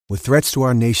With threats to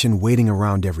our nation waiting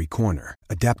around every corner,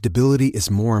 adaptability is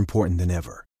more important than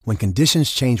ever. When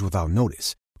conditions change without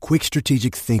notice, quick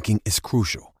strategic thinking is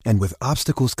crucial. And with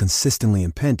obstacles consistently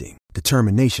impending,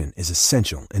 determination is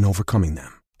essential in overcoming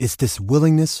them. It's this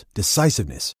willingness,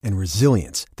 decisiveness, and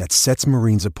resilience that sets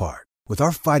Marines apart. With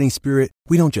our fighting spirit,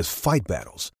 we don't just fight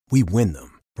battles, we win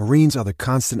them. Marines are the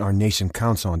constant our nation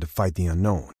counts on to fight the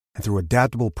unknown. And through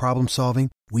adaptable problem solving,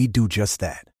 we do just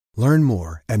that. Learn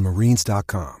more at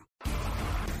marines.com.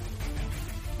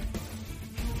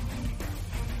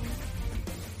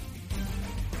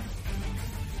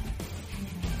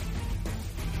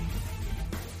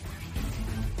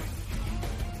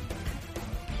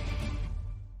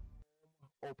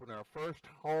 Open our first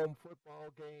home football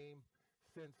game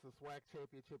since the SWAC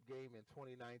championship game in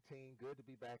 2019. Good to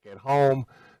be back at home.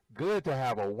 Good to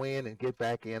have a win and get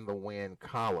back in the win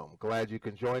column. Glad you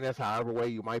can join us however way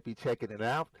you might be checking it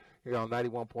out here on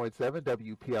 91.7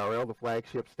 WPRL, the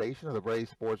flagship station of the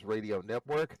Braves Sports Radio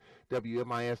Network,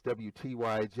 WMIS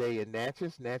WTYJ in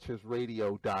Natchez,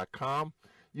 NatchezRadio.com.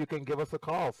 You can give us a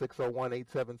call,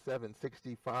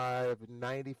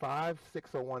 601-877-6595,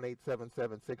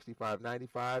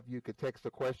 601-877-6595. You can text a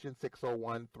question,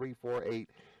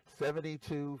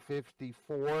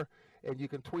 601-348-7254. And you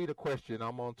can tweet a question.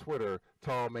 I'm on Twitter,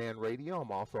 Tall Man Radio.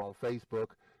 I'm also on Facebook,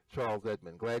 Charles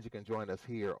Edmond. Glad you can join us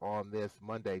here on this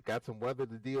Monday. Got some weather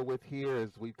to deal with here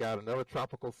as we've got another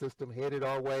tropical system headed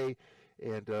our way.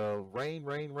 And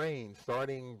rain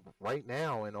starting right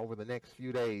now and over the next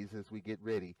few days as we get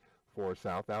ready for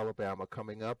South Alabama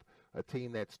coming up. A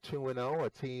team that's 2-0,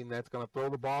 a team that's going to throw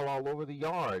the ball all over the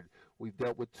yard. We've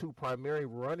dealt with two primary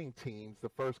running teams the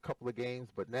first couple of games,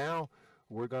 but now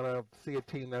we're going to see a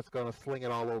team that's going to sling it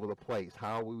all over the place.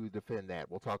 How will we defend that?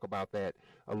 We'll talk about that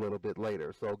a little bit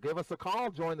later. So give us a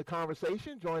call, join the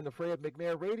conversation, join the Fred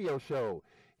McNair Radio Show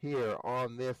here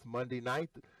on this Monday night,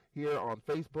 here on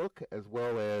Facebook, as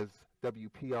well as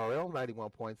WPRL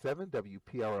 91.7,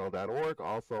 WPRL.org,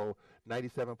 also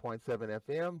 97.7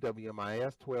 FM,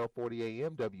 WMIS 1240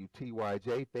 AM,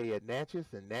 WTYJ Fayette Natchez,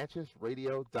 and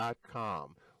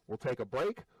NatchezRadio.com. We'll take a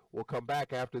break. We'll come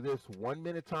back after this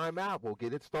 1-minute timeout. We'll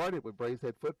get it started with Braves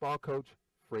head football coach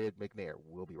Fred McNair.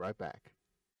 We'll be right back.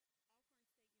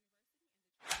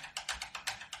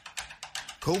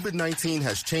 COVID-19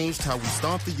 has changed how we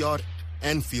stomp the yard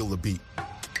and feel the beat.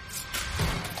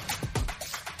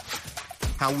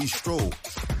 How we stroll,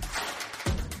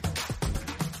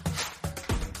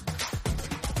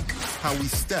 how we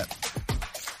step,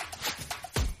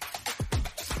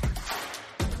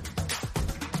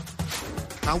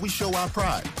 how we show our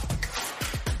pride.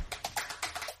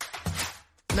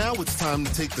 Now it's time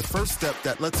to take the first step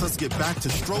that lets us get back to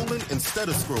strolling instead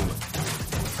of scrolling.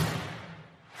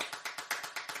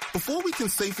 Before we can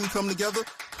safely come together,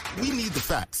 we need the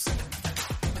facts.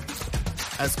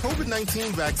 As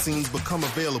COVID-19 vaccines become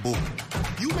available,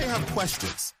 you may have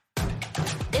questions.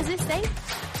 Is it safe?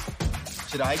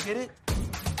 Should I get it?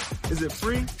 Is it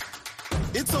free?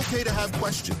 It's okay to have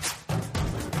questions.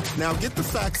 Now get the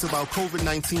facts about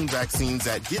COVID-19 vaccines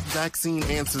at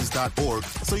getvaccineanswers.org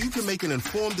so you can make an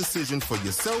informed decision for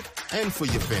yourself and for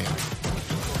your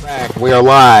family. Back. We are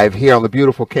live here on the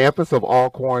beautiful campus of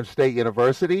Alcorn State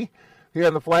University, here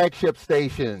on the flagship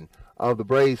station of the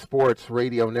Braves Sports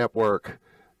Radio Network,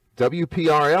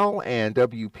 WPRL and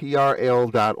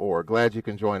WPRL.org. Glad you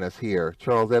can join us here.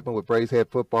 Charles Edmond with Braves head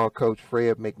football coach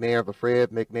Fred McNair, the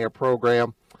Fred McNair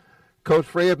program. Coach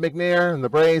Fred McNair and the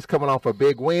Braves coming off a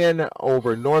big win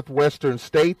over Northwestern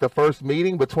State, the first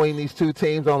meeting between these two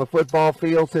teams on the football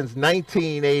field since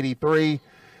 1983.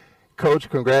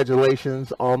 Coach,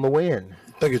 congratulations on the win.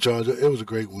 Thank you, Charles. It was a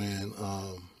great win,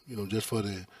 just for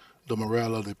the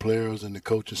morale of the players and the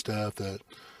coaching staff that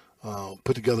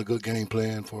put together a good game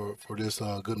plan for this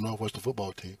good Northwestern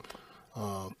football team.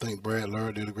 I think Brad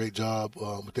Laird did a great job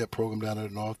with that program down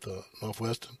at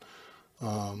Northwestern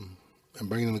and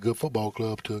bringing in a good football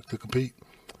club to compete.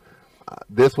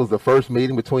 This was the first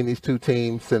meeting between these two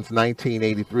teams since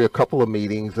 1983, a couple of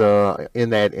meetings in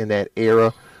that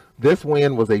era. This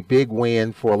win was a big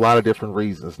win for a lot of different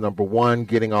reasons. Number one,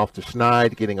 getting off the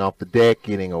schneid, getting off the deck,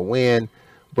 getting a win.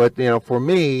 But, for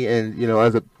me, and,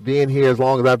 being here as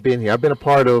long as I've been here, I've been a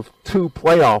part of two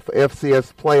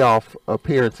FCS playoff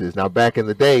appearances. Now, back in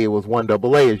the day, it was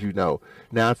 1AA, as you know.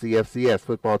 Now it's the FCS,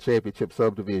 Football Championship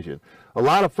Subdivision. A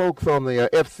lot of folks on the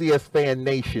FCS Fan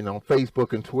Nation on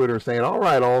Facebook and Twitter saying, all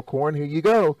right, Alcorn, here you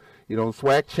go.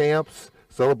 SWAC champs,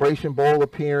 Celebration Bowl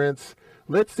appearance.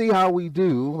 Let's see how we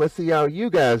do. Let's see how you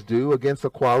guys do against a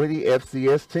quality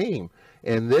FCS team.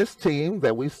 And this team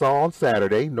that we saw on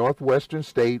Saturday, Northwestern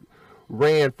State,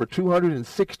 ran for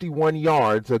 261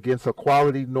 yards against a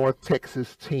quality North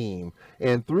Texas team.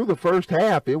 And through the first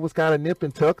half, it was kind of nip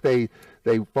and tuck. They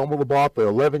fumbled the ball at the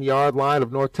 11-yard line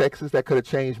of North Texas. That could have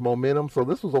changed momentum. So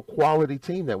this was a quality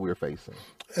team that we were facing.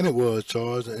 And it was,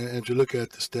 Charles. And if you look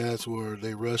at the stats where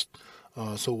they rushed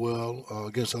so well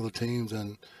against other teams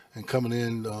and coming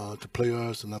in to play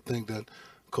us, and I think that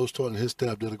Coach Thornton and his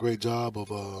staff did a great job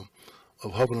of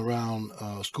hovering around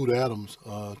Scoot Adams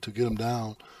to get him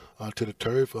down to the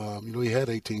turf. He had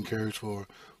 18 carries for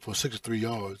 63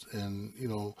 yards. And,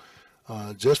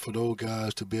 just for those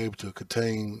guys to be able to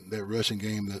contain that rushing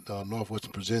game that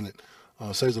Northwestern presented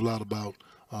says a lot about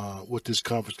what this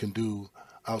conference can do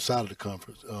outside of the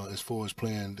conference as far as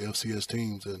playing the FCS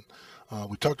teams. And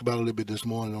we talked about it a little bit this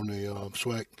morning on the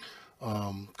SWAC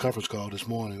conference call this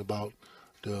morning about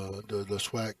the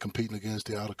SWAC competing against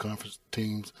the out-of-conference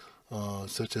teams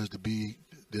such as the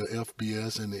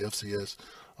FBS and the FCS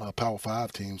Power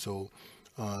 5 team. So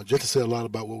just to say a lot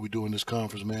about what we do in this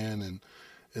conference, man, and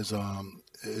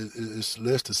it's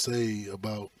less to say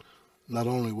about not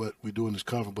only what we do in this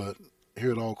conference, but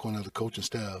here at Alcorn as a coaching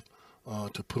staff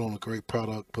to put on a great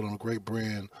product, put on a great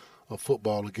brand of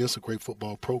football against a great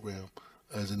football program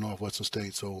as in Northwestern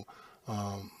State. So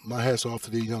my hat's off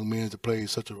to these young men that played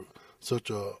such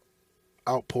a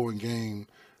outpouring game,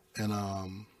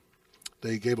 and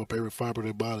they gave up every fiber of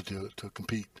their body to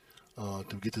compete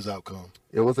to get this outcome.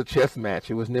 It was a chess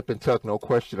match. It was nip and tuck, no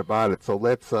question about it. So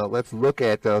let's look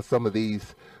at some of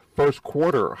these first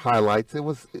quarter highlights. It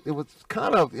was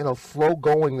kind of slow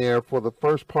going there for the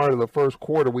first part of the first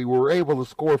quarter. We were able to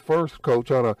score first,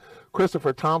 Coach, on a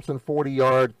Christopher Thompson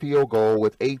 40-yard field goal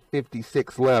with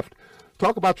 8:56 left.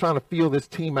 Talk about trying to feel this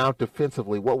team out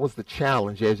defensively. What was the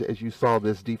challenge as you saw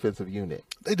this defensive unit?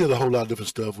 They did a whole lot of different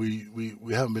stuff we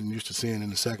haven't been used to seeing in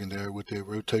the secondary with the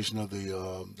rotation of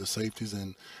the safeties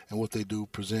and what they do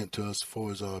present to us as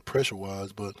far as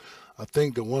pressure-wise. But I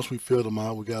think that once we filled them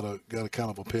out, we got a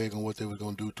kind of a peg on what they were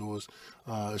going to do to us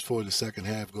as far as the second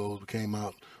half goes. We came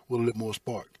out with a little more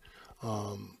spark.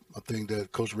 I think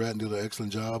that Coach Ratton did an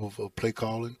excellent job of play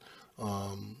calling.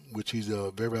 Which he's a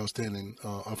very outstanding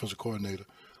offensive coordinator.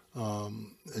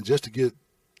 And just to get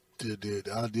the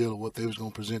idea of what they was going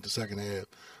to present the second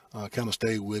half, kind of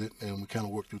stayed with it, and we kind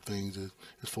of worked through things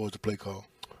as far as the play call.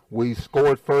 We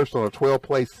scored first on a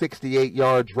 12-play,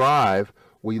 68-yard drive.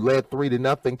 We led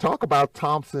 3-0. Talk about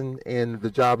Thompson and the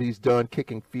job he's done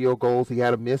kicking field goals. He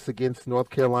had a miss against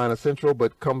North Carolina Central,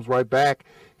 but comes right back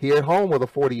here at home with a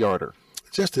 40-yarder.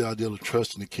 Just the idea of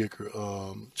trusting the kicker,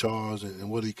 Charles, and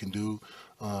what he can do.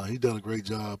 He's done a great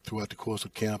job throughout the course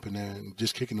of camp and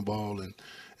just kicking the ball and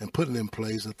putting it in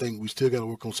place. I think we still got to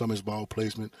work on some of his ball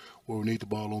placement where we need the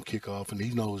ball on kickoff, and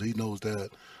he knows that.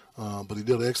 But he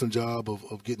did an excellent job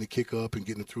of getting the kick up and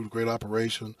getting it through the great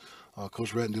operation.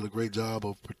 Coach Ratton did a great job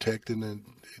of protecting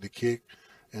the kick,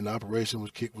 and the operation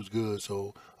kick was good.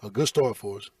 So a good start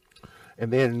for us.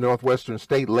 And then Northwestern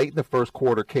State, late in the first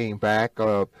quarter, came back.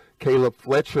 Caleb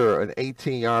Fletcher, an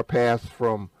 18-yard pass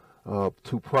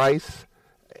to Price,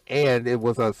 and it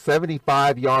was a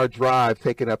 75-yard drive,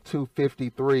 taking up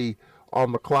 2:53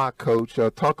 on the clock. Coach,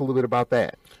 talk a little bit about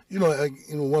that.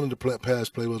 One of the pass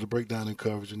play was a breakdown in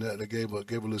coverage, and that gave a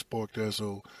little spark there.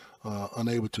 So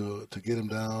unable to get him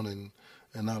down and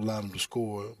not allow him to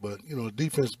score. But the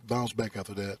defense bounced back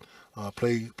after that.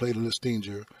 Played a little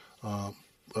stingier.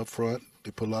 Up front,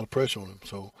 they put a lot of pressure on him.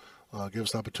 So give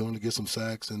us an opportunity to get some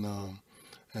sacks and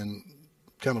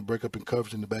kind of break up in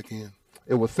coverage in the back end.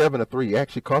 It was 7-3. He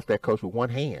actually caught that, Coach, with one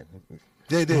hand.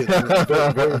 Yeah, he did.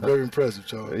 Very, very, very impressive,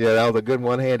 Charles. Yeah, that was a good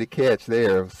one-handed catch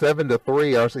there.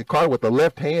 7-3. Actually caught it with the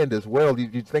left hand as well.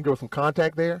 Did you think there was some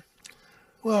contact there?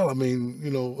 Well, I mean,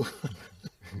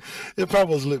 it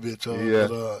probably was a little bit, Charles. Yeah.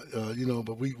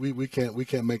 But we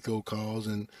can't make those calls,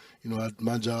 and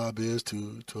my job is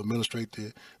to administrate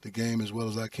the game as well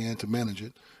as I can, to manage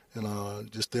it,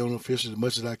 and just stay on the fish as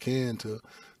much as I can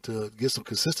to get some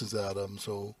consistency out of them.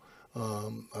 So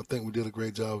I think we did a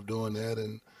great job of doing that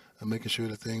and making sure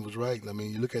the thing was right. I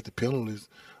mean, you look at the penalties.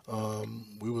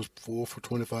 We was 4 for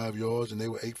 25 yards, and they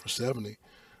were 8 for 70.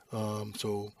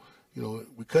 So.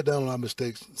 We cut down on our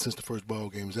mistakes since the first ball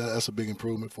game. That's a big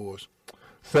improvement for us.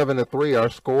 7-3, our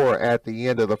score at the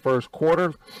end of the first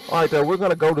quarter. All right, we're going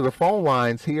to go to the phone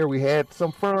lines here. We had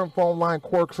some firm phone line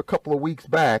quirks a couple of weeks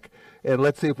back, and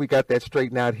let's see if we got that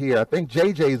straightened out here. I think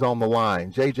JJ's on the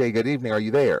line. JJ, good evening. Are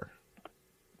you there?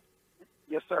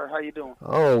 Yes, sir. How you doing?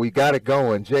 Oh, we got it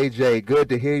going. JJ, good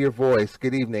to hear your voice.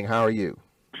 Good evening. How are you?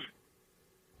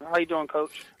 How you doing,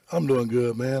 Coach? I'm doing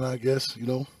good, man, I guess,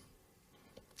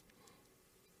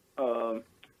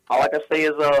 All I can say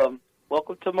is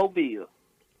welcome to Mobile.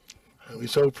 We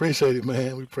so appreciate it,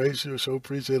 man. We praise you. So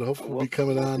appreciate it. Hopefully we'll be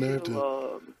coming down there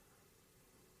too.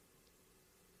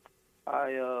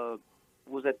 I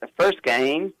was at the first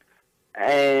game,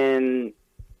 and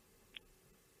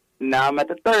now I'm at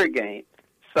the third game.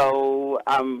 So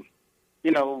I'm,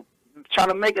 trying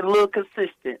to make it a little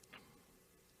consistent.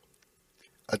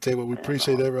 I tell you what, we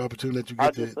appreciate every opportunity that you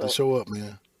get to show up,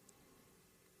 man.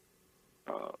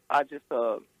 I just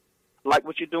like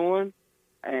what you're doing,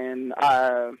 and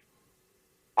I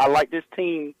like this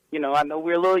team. I know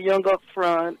we're a little young up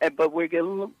front, but we're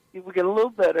getting a little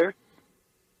better.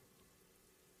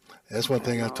 That's one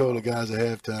thing I told the guys at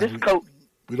halftime.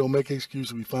 We don't make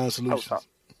excuses. We find solutions.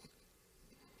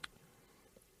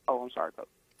 I'm sorry, Coach.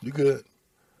 You good.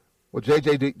 Well,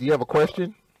 JJ, do you have a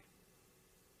question?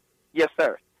 Yes,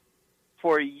 sir.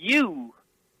 For you,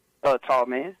 tall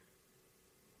man.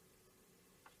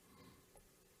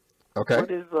 Okay.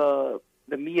 What is the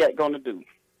MEAC going to do?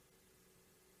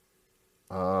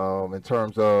 In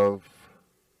terms of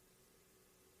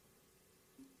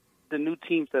the new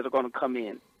teams that are going to come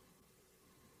in.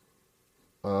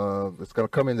 It's going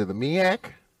to come into the MEAC,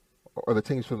 or the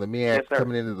teams from the MEAC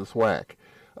coming into the SWAC.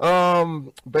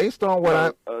 Based on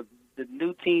what the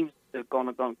new teams that's going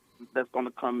to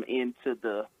come into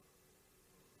the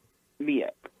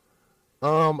MEAC.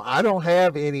 I don't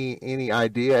have any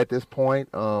idea at this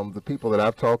point. The people that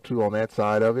I've talked to on that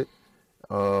side of it,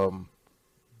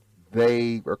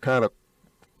 they are kind of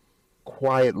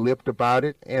quiet-lipped about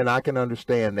it, and I can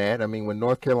understand that. I mean, when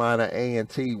North Carolina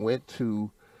A&T went to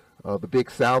the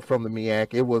Big South from the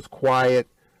MEAC, it was quiet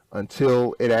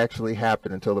until it actually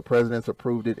happened, until the presidents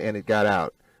approved it and it got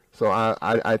out. So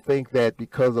I think that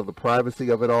because of the privacy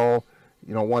of it all,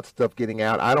 once stuff getting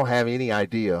out, I don't have any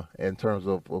idea in terms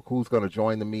of who's going to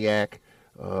join the MEAC.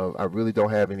 I really don't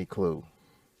have any clue.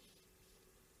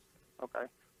 Okay.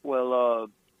 Well,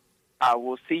 I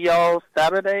will see y'all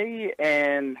Saturday,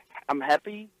 and I'm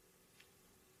happy.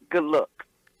 Good luck.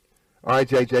 All right,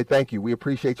 JJ, thank you. We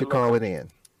appreciate you calling in.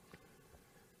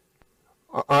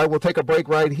 All right, we'll take a break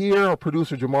right here. Our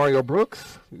producer, Jamario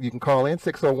Brooks. You can call in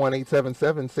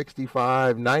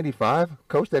 601-877-6595.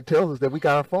 Coach, that tells us that we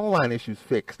got our phone line issues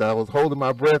fixed. I was holding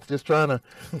my breath just trying to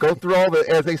go through all the,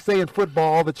 as they say in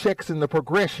football, all the checks and the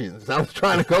progressions. I was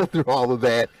trying to go through all of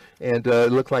that, and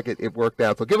it looks like it worked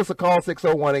out. So give us a call,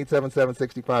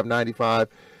 601-877-6595,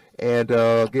 and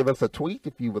give us a tweet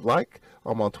if you would like.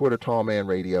 I'm on Twitter, Tall Man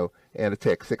Radio, and a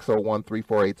text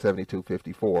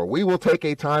 601-348-7254. We will take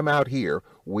a timeout here.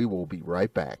 We will be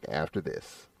right back after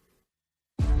this.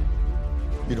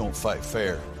 You don't fight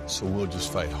fair, so we'll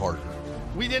just fight harder.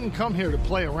 We didn't come here to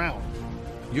play around.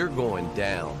 You're going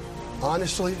down.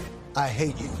 Honestly, I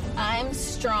hate you. I'm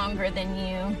stronger than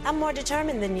you. I'm more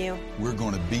determined than you. We're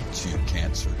going to beat you,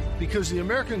 cancer. Because the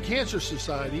American Cancer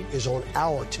Society is on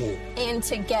our team. And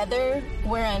together,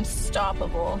 we're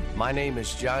unstoppable. My name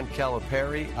is John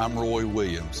Calipari. I'm Roy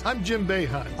Williams. I'm Jim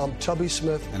Boeheim. I'm Tubby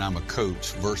Smith. And I'm a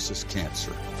coach versus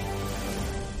cancer.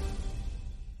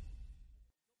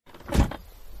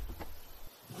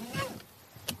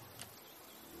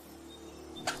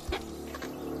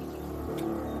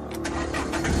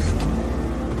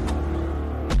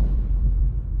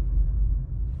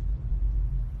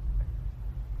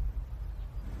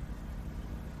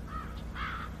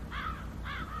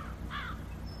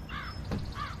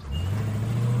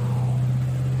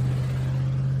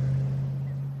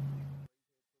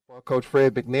 Coach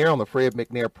Fred McNair on the Fred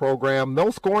McNair program. No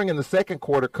scoring in the second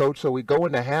quarter, Coach, so we go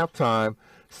into halftime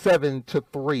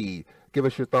 7-3. Give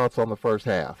us your thoughts on the first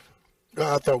half.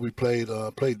 I thought we played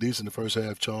decent in the first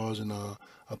half, Charles, and I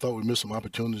thought we missed some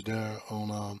opportunities there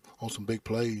on some big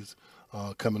plays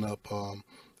coming up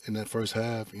in that first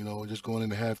half. Just going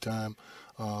into halftime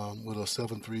with a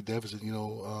 7-3 deficit.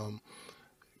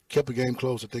 Kept the game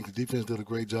close. I think the defense did a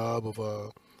great job of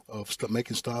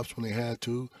making stops when they had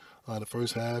to. The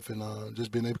first half and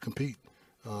just being able to compete,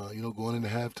 going into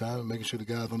halftime and making sure the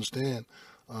guys understand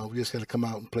we just got to come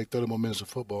out and play 30 more minutes of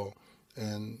football.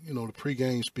 And, the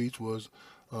pregame speech was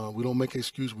we don't make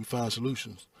excuses, we find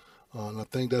solutions. And I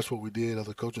think that's what we did as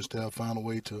a coaching staff, found a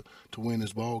way to win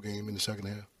this ball game in the second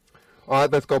half. All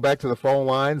right, let's go back to the phone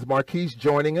lines. Marquise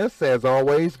joining us, as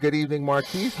always. Good evening,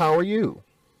 Marquise. How are you?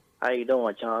 How you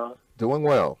doing, Charles? Doing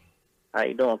well. How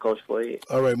you doing, Coach Floyd?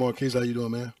 All right, Marquise, how you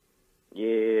doing, man?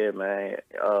 Yeah, man.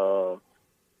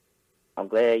 I'm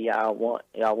glad y'all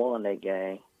won that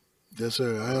game. Yes,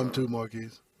 sir. I am too,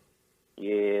 Marquise.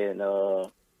 Yeah, and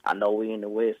I know we in the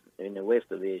West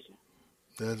Division.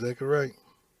 That's exactly right.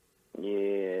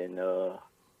 Yeah, and that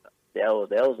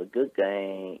was a good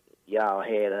game y'all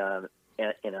had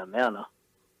in Atlanta.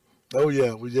 Oh,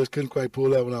 yeah. We just couldn't quite pull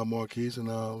that one out, Marquise,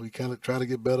 and we kind of try to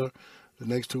get better the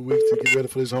next 2 weeks to get ready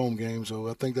for this home game. So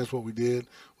I think that's what we did.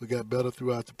 We got better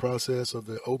throughout the process of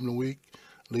the opening week,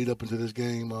 lead up into this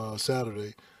game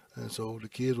Saturday. And so the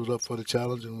kids was up for the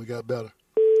challenge, and we got better.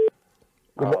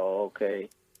 Oh, okay.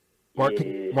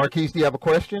 Marquise, do you have a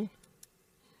question?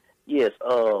 Yes.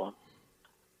 Are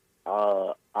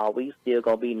we still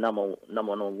gonna be number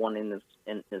one in the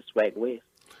SWAC West?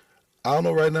 I don't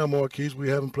know right now, Marquise. We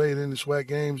haven't played any SWAC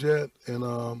games yet,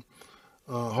 and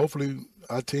hopefully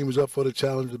our team is up for the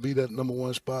challenge to be that number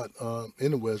one spot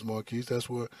in the West, Marquise. That's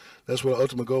where the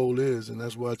ultimate goal is, and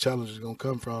that's where our challenge is going to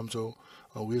come from. So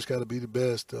we just got to be the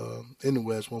best in the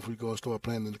West once we go and start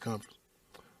playing in the conference.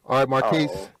 All right,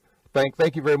 Marquise.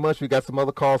 Thank you very much. We got some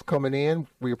other calls coming in.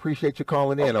 We appreciate you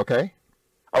calling in, okay?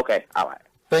 Okay, all right.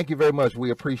 Thank you very much. We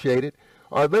appreciate it.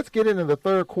 All right, let's get into the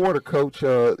third quarter, Coach.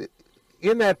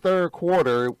 In that third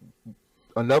quarter,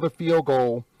 another field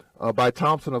goal by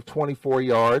Thompson of 24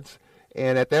 yards.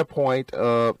 And at that point,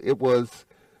 it was,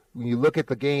 when you look at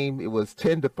the game, it was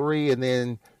 10-3 and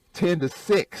then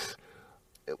 10-6.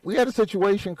 We had a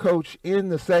situation, Coach, in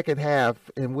the second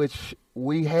half in which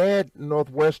we had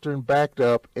Northwestern backed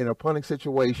up in a punting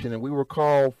situation, and we were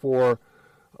called for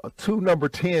 2 number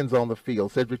 10s on the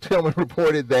field. Cedric Tillman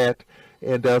reported that,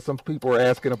 and some people were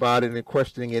asking about it and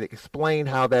questioning it. Explain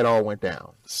how that all went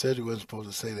down. Cedric wasn't supposed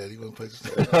to say that. He wasn't supposed to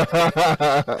say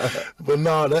that. But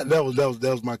no, that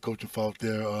was my coaching fault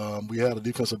there. We had a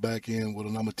defensive back end with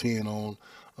a number 10 on,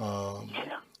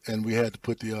 and we had to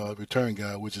put the return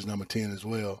guy, which is number 10 as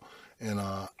well. And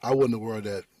I wasn't aware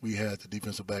that we had the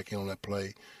defensive back end on that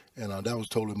play, and that was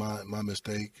totally my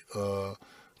mistake. To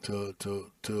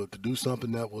do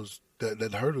something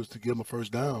that hurt us to give them a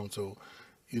first down. So,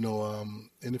 in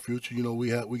the future, we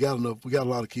got a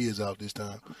lot of kids out this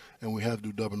time, and we have to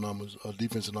do double numbers,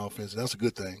 defense and offense. And that's a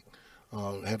good thing,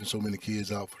 having so many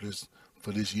kids out for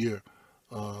this year.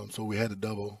 So we had to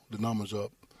double the numbers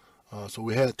up. So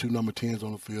we had 2 number 10s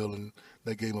on the field, and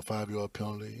that gave them a 5-yard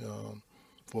penalty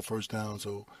for a first down.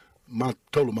 So my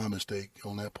mistake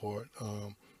on that part,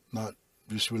 not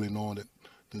just really knowing that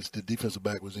the defensive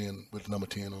back was in with number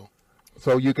 10 on.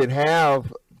 So you can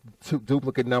have 2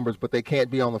 duplicate numbers, but they can't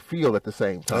be on the field at the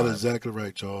same time. That's exactly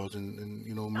right, Charles. And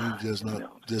me just not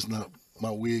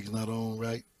my wig's not on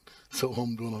right. So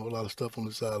I'm doing a whole lot of stuff on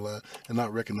the sideline and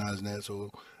not recognizing that. So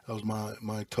that was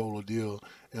my total deal.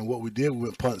 And what we did, we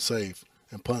went punt safe.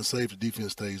 And punt safe, the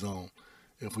defense stays on.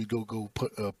 If we go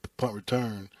punt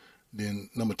return, then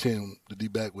number 10, the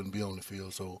D-back wouldn't be on the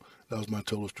field. So that was my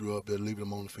total screw up there, leaving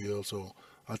them on the field. So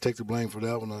I take the blame for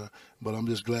that one, but I'm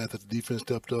just glad that the defense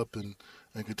stepped up and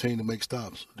continued to make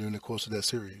stops during the course of that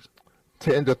series.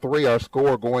 10-3, our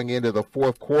score going into the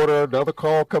fourth quarter. Another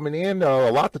call coming in.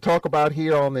 A lot to talk about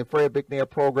here on the Fred McNair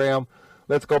program.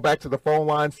 Let's go back to the phone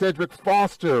line. Cedric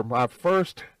Foster, my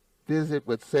first visit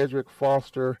with Cedric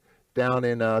Foster down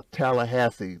in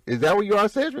Tallahassee. Is that where you are,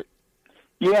 Cedric?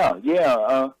 Yeah,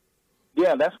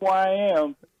 that's where I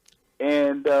am.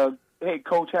 And, hey,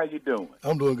 Coach, how you doing?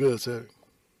 I'm doing good, Cedric.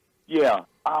 Yeah,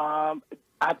 I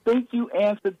think you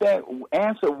answered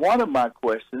one of my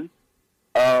questions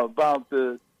about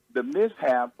the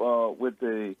mishap with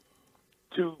the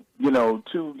two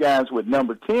guys with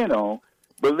number 10 on.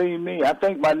 Believe me, I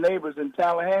think my neighbors in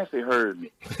Tallahassee heard me.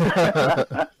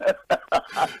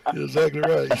 You're exactly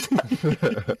right.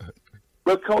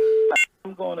 But Coach,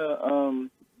 I'm gonna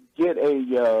get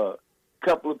a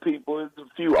couple of people. There's a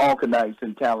few Alkanites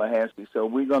in Tallahassee, so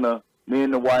we're gonna. Me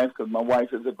and the wife, because my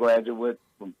wife is a graduate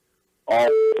from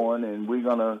Auburn, and we're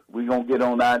gonna get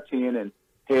on I-10 and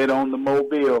head on to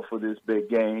Mobile for this big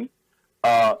game.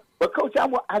 But Coach,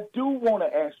 I do want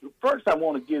to ask you first. I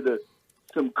want to give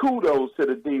some kudos to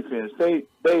the defense. They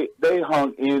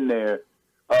hung in there.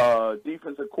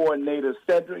 Defensive coordinator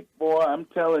Cedric, boy, I'm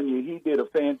telling you, he did a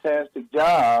fantastic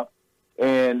job.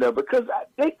 And because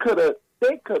they could have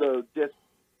just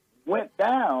went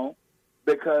down.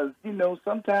 Because,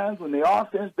 sometimes when the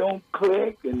offense don't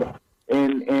click and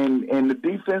the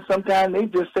defense, sometimes they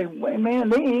just say, "Wait, man,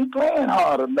 they ain't playing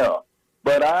hard enough."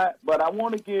 But I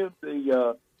want to give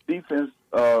the defense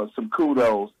some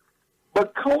kudos.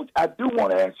 But Coach, I do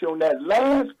want to ask you on that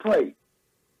last play,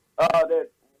 that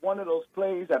one of those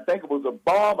plays, I think it was a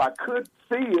bomb. I couldn't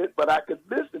see it, but I could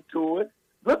listen to it.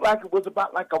 Looked like it was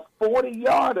about like a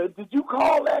 40-yarder. Did you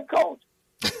call that, Coach?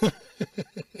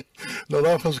 No,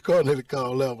 the offensive coordinator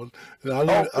called that one. And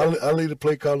I leave the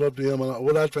play call up to him. And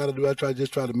what I try to do, I try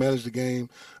to manage the game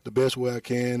the best way I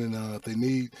can. And if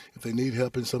they need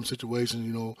help in some situations,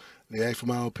 you know, they ask for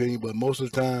my opinion. But most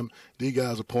of the time, these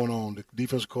guys are point on. The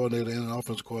defensive coordinator and an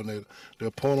offensive coordinator,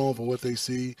 they're point on for what they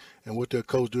see and what their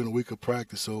coach during the week of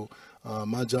practice. So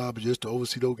my job is just to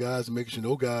oversee those guys and making sure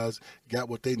those guys got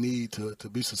what they need to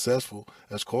be successful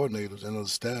as coordinators and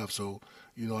as staff. So,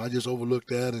 you know, I just overlook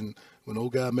that, and when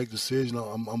those guys make decisions,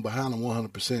 I'm behind them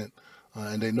 100%,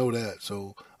 and they know that.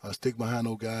 So I stick behind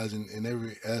those guys in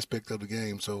every aspect of the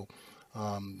game. So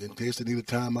in case they need a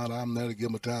timeout, I'm there to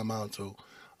give them a timeout. So,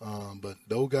 but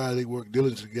those guys, they work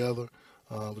diligently together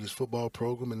with this football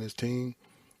program and this team.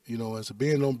 You know, it's a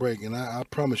bend don't break, and I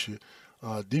promise you,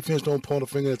 defense don't point a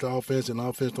finger at the offense, and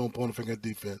offense don't point a finger at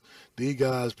defense. These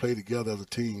guys play together as a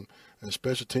team, and a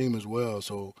special team as well.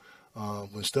 So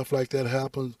when stuff like that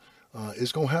happens,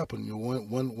 it's gonna happen. You know,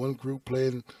 one group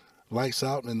playing lights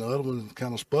out, and the other one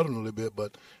kind of sputtering a little bit.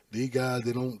 But these guys,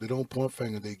 they don't point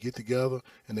fingers. They get together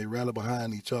and they rally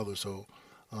behind each other. So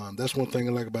that's one thing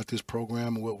I like about this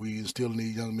program and what we instill in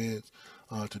these young men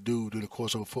to do during the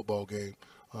course of a football game.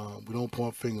 We don't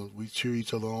point fingers. We cheer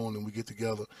each other on, and we get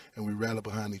together and we rally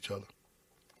behind each other.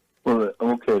 Well,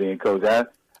 okay then, Coach.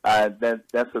 That's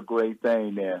a great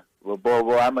thing there. Well,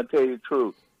 boy, I'm gonna tell you the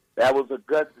truth. That was the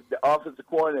offensive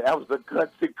coordinator. That was a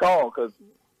gutsy call because,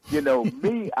 you know,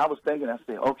 I was thinking. I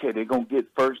said, okay, they're gonna get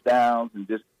first downs and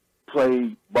just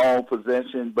play ball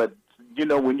possession. But you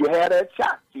know, when you have that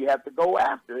shot, you have to go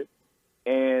after it,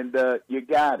 and you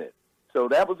got it. So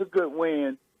that was a good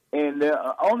win. And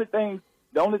the only thing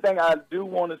I do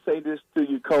want to say this to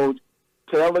you, Coach,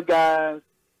 tell the guys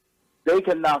they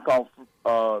can knock off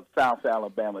South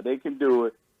Alabama. They can do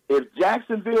it. If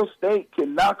Jacksonville State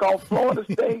can knock off Florida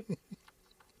State,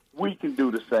 we can do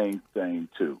the same thing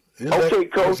too. Okay,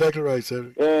 Coach. Exactly right,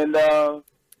 Cedric. And go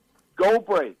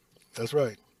break. That's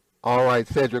right. All right,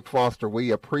 Cedric Foster,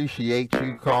 we appreciate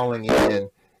you calling in.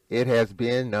 It has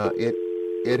been a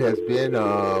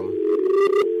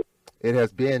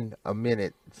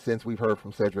minute since we've heard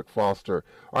from Cedric Foster.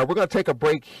 All right, we're going to take a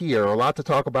break here. A lot to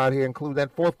talk about here, including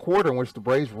that fourth quarter in which the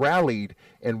Braves rallied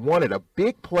and won it. A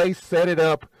big play set it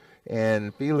up,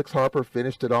 and Felix Harper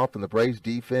finished it off, and the Braves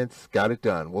defense got it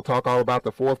done. We'll talk all about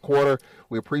the fourth quarter.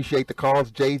 We appreciate the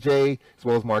calls, JJ, as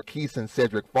well as Marquise and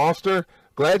Cedric Foster.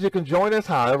 Glad you can join us,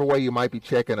 however way you might be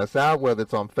checking us out, whether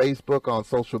it's on Facebook, on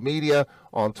social media,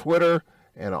 on Twitter,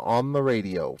 and on the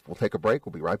radio. We'll take a break.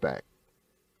 We'll be right back.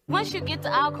 Once you get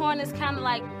to Alcorn, it's kind of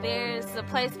like there's a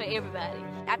place for everybody.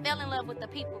 I fell in love with the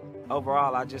people.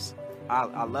 Overall, I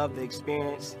love the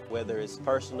experience, whether it's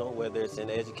personal, whether it's in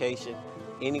education.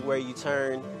 Anywhere you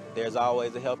turn, there's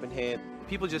always a helping hand.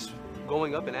 People just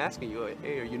going up and asking you,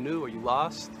 hey, are you new, are you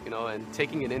lost, and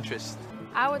taking an interest.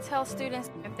 I would tell students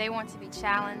if they want to be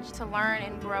challenged, to learn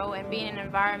and grow and be in an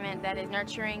environment that is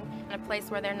nurturing, in a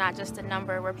place where they're not just a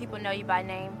number, where people know you by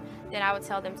name, then I would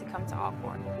tell them to come to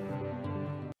Alcorn.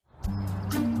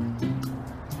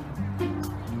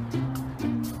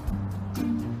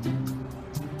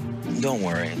 Don't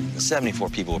worry, 74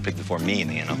 people were picked before me in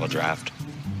the NFL draft.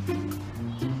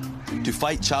 To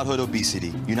fight childhood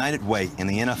obesity, United Way and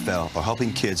the NFL are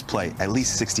helping kids play at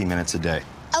least 60 minutes a day.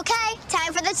 Okay,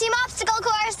 time for the team obstacle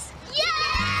course.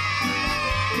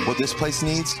 Yay! What this place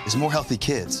needs is more healthy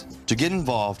kids. To get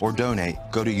involved or donate,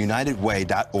 go to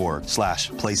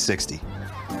unitedway.org/play60.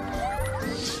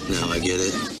 Now I get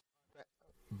it.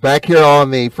 Back here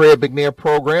on the Fred McNair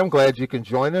program, glad you can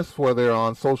join us, whether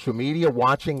on social media,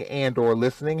 watching and or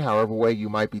listening, however way you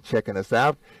might be checking us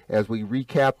out. As we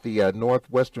recap the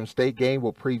Northwestern State game,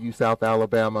 we'll preview South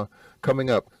Alabama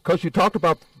coming up. Coach, you talked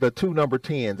about the two number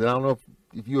 10s, and I don't know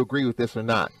if you agree with this or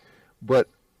not, but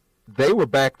they were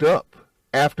backed up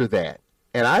after that.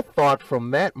 And I thought from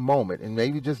that moment, and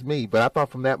maybe just me, but I thought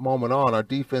from that moment on, our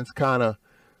defense kind of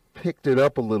picked it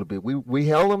up a little bit. We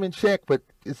held them in check, but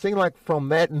it seemed like from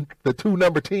that, the two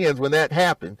number 10s, when that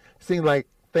happened, it seemed like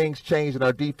things changed and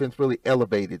our defense really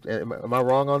elevated. Am I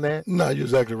wrong on that? No, you're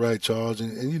exactly right, Charles.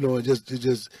 And it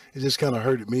just kind of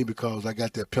hurted me because I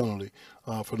got that penalty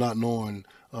for not knowing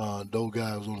those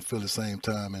guys was on the field at the same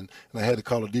time, and I had to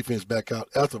call the defense back out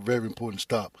after a very important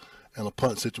stop and a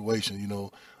punt situation.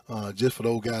 Just for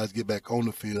those guys to get back on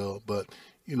the field, but.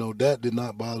 That did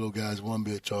not bother those guys one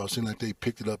bit, Charles. It seemed like they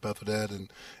picked it up after that and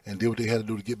did what they had to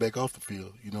do to get back off the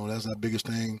field. That's our biggest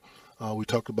thing we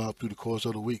talked about through the course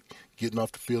of the week, getting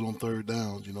off the field on third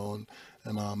downs, and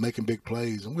making big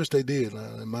plays, and which they did.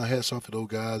 And my hat's off to those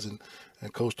guys and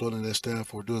Coach Thornton and their staff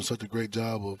for doing such a great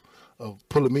job of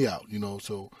pulling me out,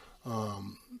 So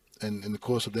And in the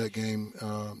course of that game,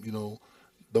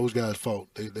 those guys fought.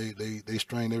 They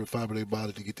strained every fiber of their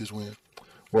body to get this win.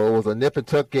 Well, it was a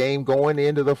nip-and-tuck game going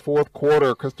into the fourth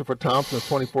quarter. Christopher Thompson's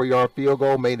 24-yard field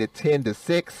goal made it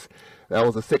 10-6. That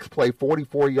was a 6-play,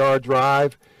 44-yard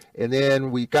drive. And then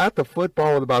we got the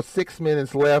football with about 6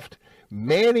 minutes left.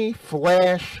 Manny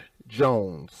Flash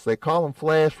Jones. They call him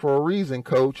Flash for a reason,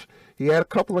 Coach. He had a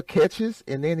couple of catches,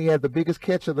 and then he had the biggest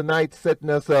catch of the night setting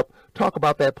us up. Talk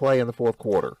about that play in the fourth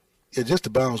quarter. Yeah, just to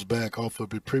bounce back off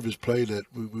of the previous play that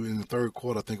we were in the third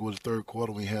quarter, I think it was the third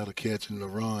quarter, we had a catch and a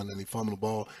run, and he fumbled the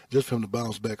ball. Just for him to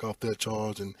bounce back off that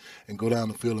charge and go down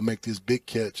the field and make this big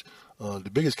catch, the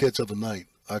biggest catch of the night,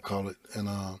 I call it,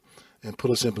 and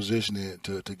put us in position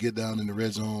to get down in the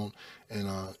red zone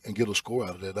and get a score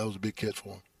out of that. That was a big catch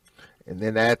for him. And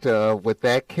then with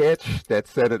that catch, that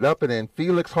set it up. And then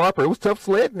Felix Harper, it was tough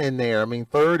sledding in there. I mean,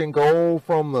 3rd and goal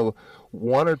from the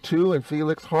 1 or 2, and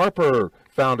Felix Harper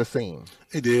found a seam.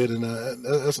 He did, and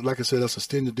that's, like I said, that's a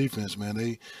stingy defense,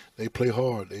 man. They play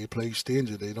hard. They play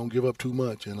stingy. They don't give up too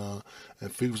much. And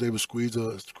Felix was able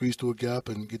to squeeze through a gap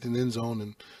and get in the end zone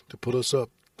and to put us up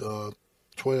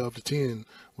 12-10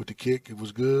 with the kick. It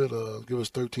was good. Give us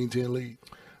 13-10 lead.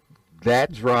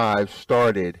 That drive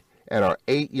started at our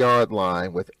 8-yard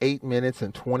line with 8 minutes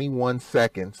and 21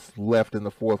 seconds left in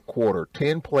the fourth quarter.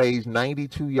 10 plays,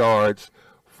 92 yards,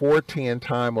 4:10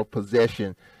 time of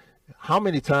possession. How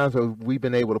many times have we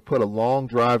been able to put a long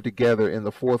drive together in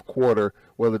the fourth quarter,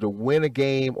 whether to win a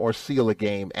game or seal a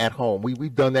game at home?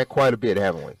 We've done that quite a bit,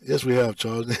 haven't we? Yes, we have,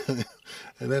 Charles.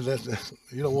 And that's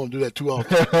you don't want to do that too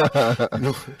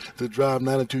often. To drive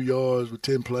 92 yards with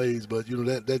 10 plays, but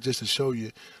that just to show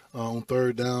you on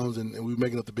third downs, and we were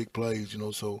making up the big plays.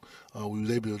 So we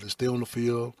was able to stay on the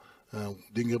field.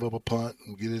 Didn't give up a punt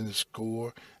and get in the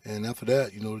score. And after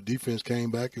that, the defense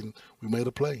came back and we made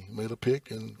a play, made a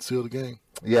pick, and sealed the game.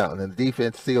 Yeah, and then the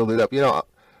defense sealed it up.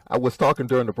 I was talking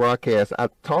during the broadcast. I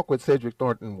talked with Cedric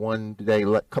Thornton one day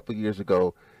a couple of years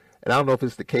ago, and I don't know if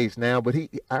it's the case now, but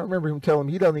I remember him telling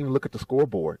me he doesn't even look at the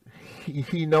scoreboard.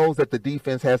 He knows that the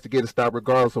defense has to get a stop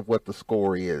regardless of what the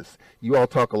score is. You all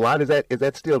talk a lot. Is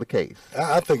that still the case?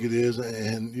 I think it is,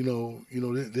 and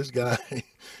this guy,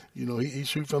 he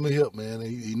shoot from the hip, man.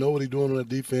 He know what he's doing on the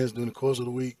defense during the course of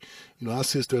the week. I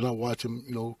sit there and I watch him,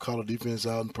 call the defense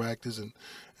out in practice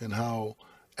and how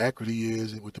accurate he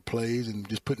is with the plays and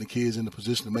just putting the kids in the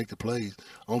position to make the plays.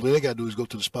 Only thing they got to do is go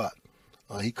to the spot.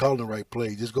 He calling the right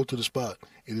play. Just go to the spot.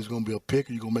 It is going to be a pick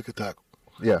or you're going to make a tackle.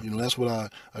 Yeah. That's what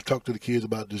I talked to the kids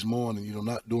about this morning,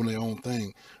 not doing their own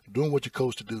thing, doing what you're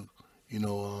coached to do. A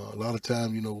lot of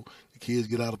times, the kids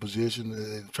get out of position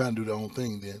and try and do their own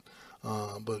thing then.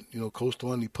 But Coach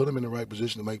Thornton, he put them in the right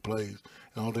position to make plays.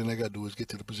 And the only thing they got to do is get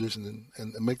to the position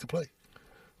and make the play.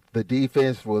 The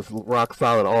defense was rock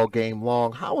solid all game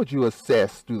long. How would you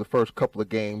assess through the first couple of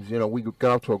games? We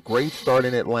got off to a great start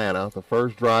in Atlanta. The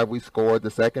first drive we scored.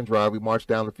 The second drive we marched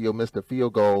down the field, missed a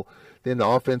field goal. Then the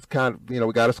offense kind of,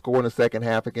 we got a score in the second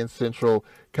half against Central,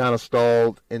 kind of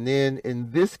stalled. And then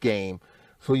in this game,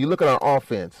 so you look at our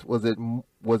offense, was it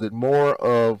more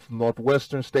of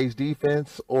Northwestern State's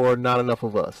defense or not enough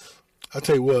of us? I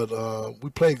tell you what, we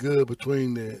played good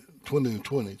between the 20 and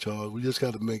 20, Charles. We just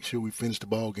got to make sure we finish the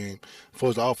ball game. As far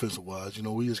as the offensive wise,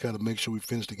 we just got to make sure we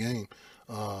finish the game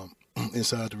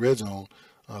inside the red zone.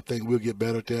 I think we'll get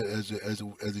better at that as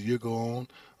the year go on.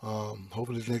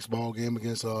 Hopefully, this next ball game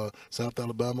against South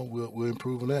Alabama, we'll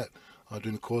improve on that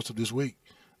during the course of this week.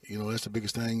 That's the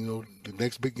biggest thing. The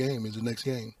next big game is the next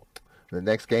game. The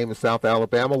next game is South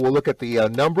Alabama. We'll look at the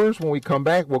numbers when we come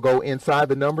back. We'll go inside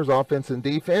the numbers, offense and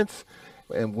defense.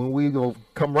 And when we will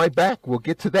come right back, we'll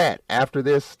get to that after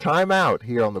this timeout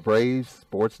here on the Braves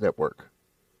Sports Network.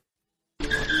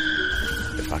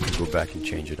 If I could go back and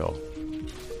change it all,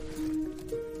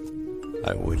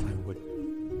 I would.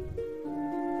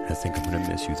 I think I'm going to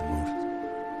miss you the most.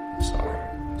 I'm sorry.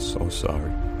 I'm so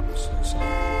sorry. I'm so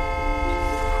sorry.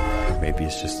 Maybe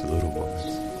it's just the little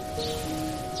moments.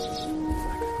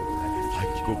 If I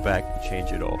could go back and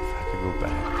change it all, if I could go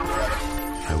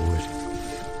back, I would.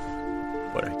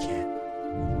 But I can't.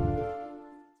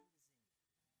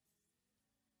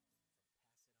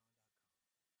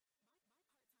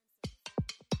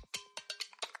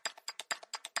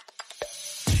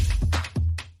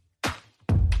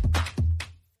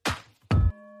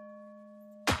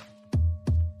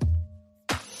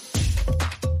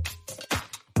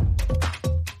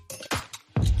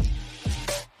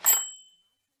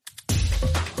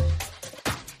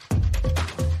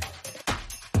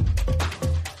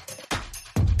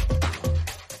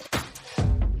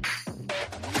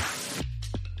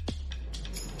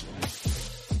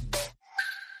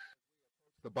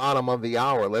 Bottom of the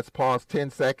hour. Let's pause 10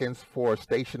 seconds for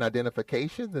station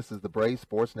identification. This is the Braves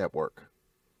Sports Network.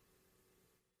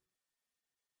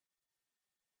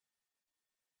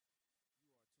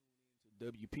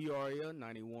 WPRL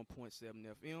 91.7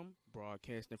 FM,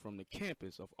 broadcasting from the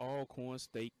campus of Alcorn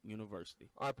State University.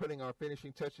 Putting our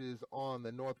finishing touches on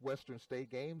the Northwestern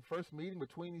State game. First meeting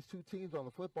between these two teams on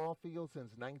the football field since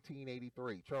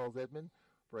 1983. Charles Edmond,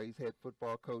 Braves head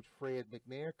football coach Fred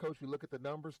McNair. Coach, we look at the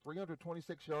numbers.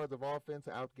 326 yards of offense,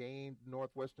 outgained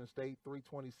Northwestern State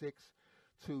 326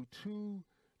 to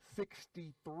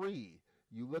 263.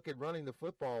 You look at running the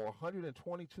football,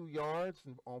 122 yards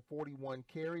on 41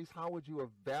 carries. How would you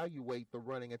evaluate the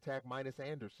running attack minus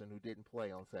Anderson, who didn't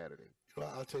play on Saturday? Well,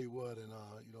 I'll tell you what, and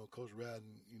Coach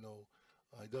Radden, he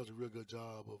does a real good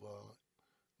job of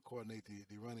coordinating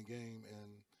the running game,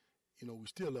 and we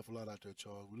still left a lot out there,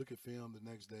 Charles. We look at film the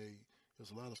next day. There's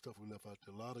a lot of stuff we left out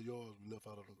there, a lot of yards we left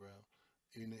out on the ground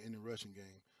in the rushing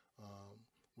game.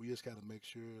 We just got to make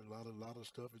sure a lot of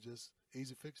stuff is just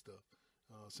easy fix stuff.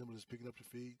 Simple as picking up your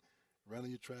feet,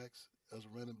 running your tracks as a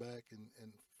running back,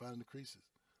 and finding the creases.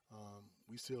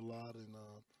 We see a lot, and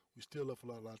we still left a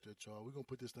lot out there, Charles. We're going to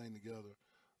put this thing together.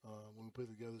 When we put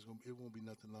it together, it won't be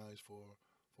nothing nice for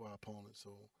our opponents.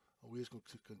 So we're just going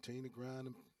to continue to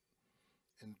grind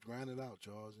and grind it out,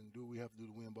 Charles, and do what we have to do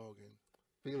to win ball game.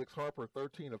 Felix Harper,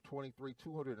 13 of 23,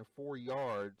 204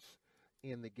 yards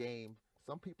in the game.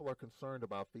 Some people are concerned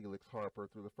about Felix Harper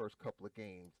through the first couple of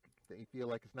games. They feel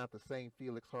like it's not the same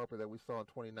Felix Harper that we saw in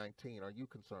 2019. Are you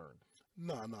concerned?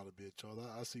 No, not a bit, Charles.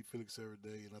 I see Felix every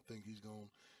day, and I think he's going,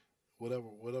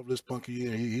 whatever this punky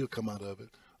is, he'll come out of it.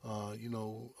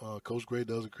 Coach Gray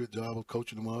does a good job of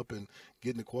coaching them up and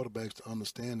getting the quarterbacks to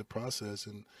understand the process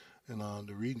and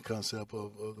the reading concept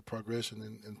of the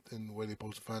progression and the way they're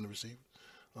supposed to find the receiver.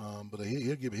 But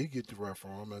he'll get the right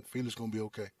for him, and Felix going to be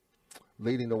okay.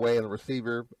 Leading the way in the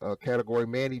receiver category,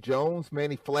 Manny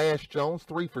Flash Jones,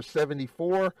 3 for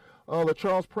 74.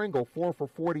 LaCharles Pringle, 4 for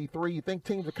 43. You think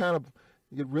teams are kind of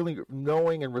really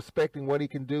knowing and respecting what he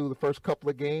can do the first couple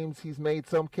of games? He's made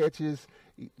some catches.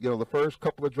 The first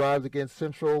couple of drives against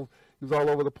Central, he was all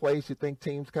over the place. You think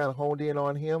teams kind of honed in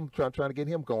on him, trying to get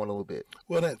him going a little bit?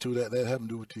 Well, that having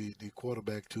to do with the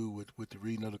quarterback, too, with the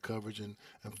reading of the coverage and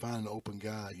finding an open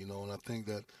guy, and I think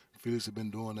that Felix has been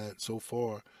doing that so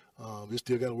far. We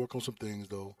still got to work on some things,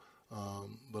 though.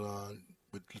 But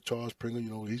with Charles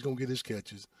Pringle, he's going to get his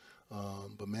catches.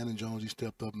 But Manning Jones, he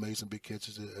stepped up and made some big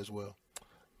catches as well.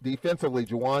 Defensively,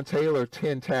 Juwan Taylor,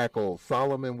 10 tackles.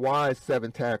 Solomon Wise,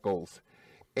 7 tackles.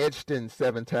 Edgston,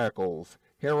 7 tackles.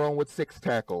 Heron with 6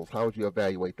 tackles. How would you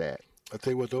evaluate that? I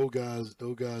tell you what, those guys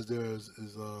there is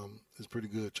pretty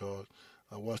good, Charles.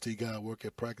 I watch these guys work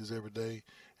at practice every day,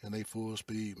 and they full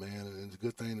speed, man. And it's a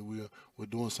good thing that we're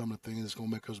doing some of the things that's going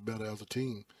to make us better as a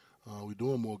team. We're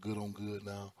doing more good on good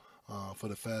now for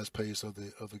the fast pace of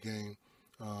the game.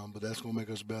 But that's going to make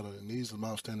us better. And these are some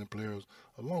outstanding players,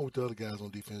 along with the other guys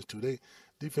on defense, too.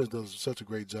 Defense does such a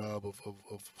great job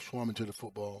of swarming to the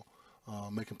football,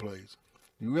 making plays.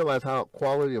 You realize how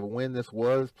quality of a win this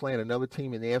was, playing another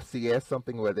team in the FCS,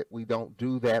 something where we don't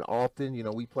do that often.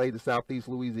 We played the Southeast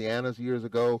Louisianas years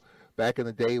ago. Back in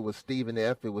the day, it was Stephen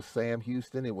F., it was Sam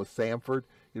Houston, it was Samford,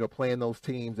 playing those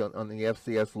teams on the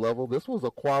FCS level. This was a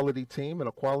quality team and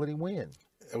a quality win.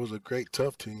 It was a great,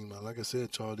 tough team. Like I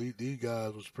said, Charles, these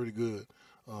guys was pretty good,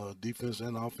 defense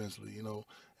and offensively, and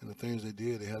the things they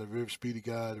did. They had a very speedy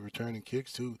guy returning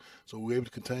kicks, too, so we were able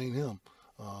to contain him.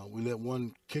 We let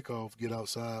one kickoff get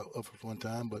outside up for one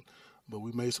time, but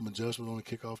we made some adjustments on the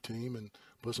kickoff team and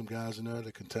put some guys in there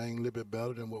that contained a little bit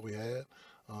better than what we had.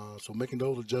 So making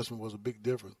those adjustments was a big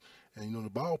difference. And, the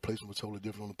ball placement was totally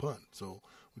different on the punt. So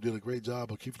we did a great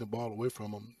job of keeping the ball away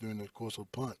from them during the course of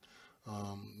the punt.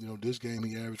 This game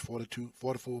he averaged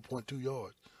 44.2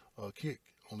 yards kick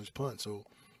on his punt. So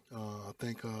I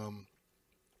think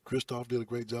Christoph did a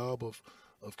great job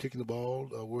of kicking the ball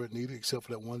where it needed, except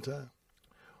for that one time.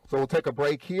 So we'll take a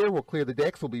break here. We'll clear the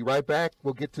decks. We'll be right back.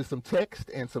 We'll get to some text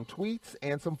and some tweets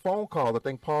and some phone calls. I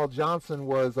think Paul Johnson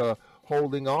was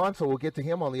holding on, so we'll get to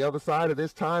him on the other side of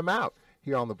this timeout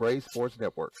here on the Braves Sports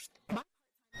Network.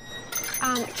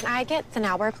 Can I get the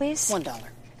now bar, please? $1.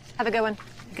 Have a good one.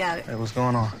 Got it. Hey, what's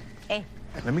going on? Hey.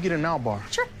 Let me get a now bar.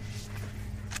 Sure.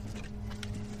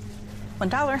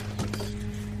 $1.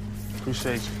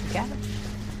 Appreciate you. Got it.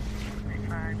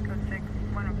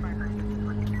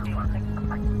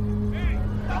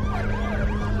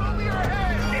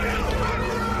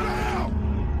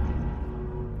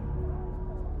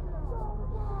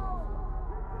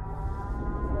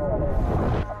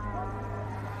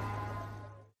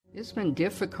 It's been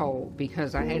difficult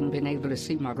because I hadn't been able to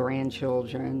see my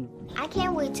grandchildren. I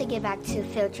can't wait to get back to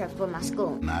field trips with my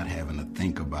school. Not having to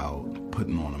think about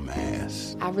putting on a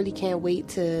mask. I really can't wait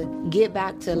to get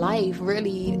back to life,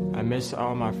 really. I miss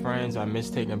all my friends. I miss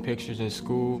taking pictures in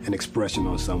school. An expression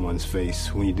on someone's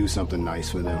face when you do something nice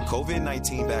for them.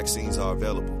 COVID-19 vaccines are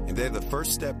available, and they're the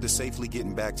first step to safely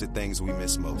getting back to things we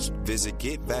miss most. Visit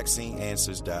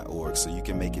getvaccineanswers.org so you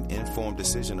can make an informed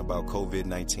decision about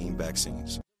COVID-19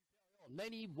 vaccines.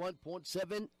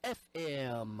 91.7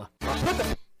 FM.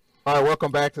 All right,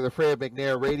 welcome back to the Fred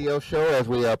McNair Radio Show as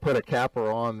we put a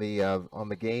capper on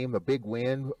the game. A big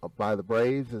win by the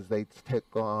Braves as they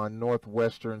take on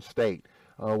Northwestern State.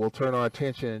 We'll turn our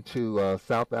attention to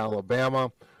South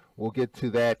Alabama. We'll get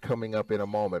to that coming up in a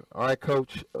moment. All right,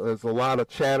 Coach, there's a lot of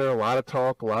chatter, a lot of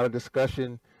talk, a lot of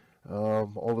discussion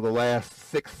over the last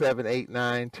 6, 7, 8,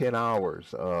 9, 10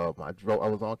 hours. I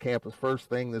was on campus first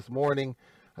thing this morning.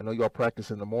 I know y'all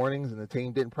practice in the mornings, and the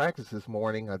team didn't practice this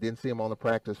morning. I didn't see them on the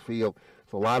practice field.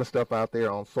 There's a lot of stuff out there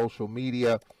on social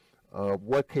media.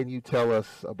 What can you tell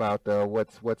us about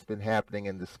what's been happening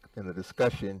in the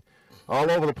discussion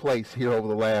all over the place here over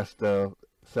the last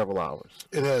several hours?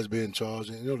 It has been, Charles.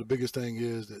 And, the biggest thing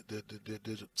is that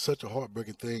there's such a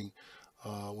heartbreaking thing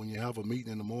when you have a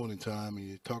meeting in the morning time and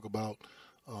you talk about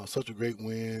such a great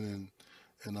win and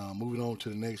moving on to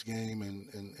the next game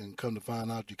and come to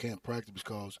find out you can't practice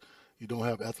because you don't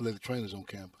have athletic trainers on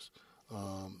campus.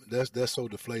 That's so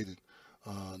deflating.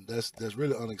 That's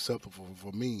really unacceptable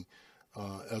for me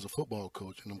as a football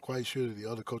coach, and I'm quite sure that the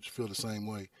other coaches feel the same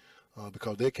way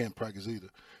because they can't practice either.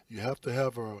 You have to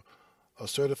have a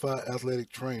certified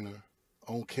athletic trainer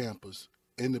on campus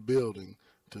in the building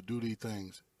to do these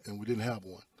things, and we didn't have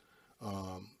one.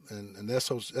 And that's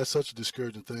such a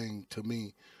discouraging thing to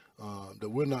me. That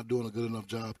we're not doing a good enough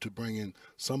job to bring in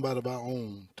somebody of our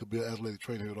own to be an athletic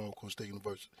trainer here at Alcorn State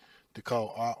University, to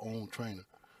call our own trainer.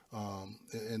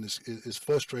 And it's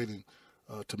frustrating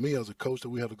to me as a coach that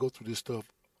we have to go through this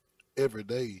stuff every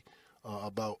day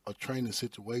about a training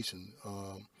situation.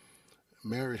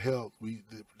 Merit Health,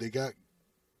 they got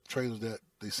trainers that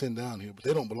they send down here, but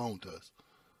they don't belong to us.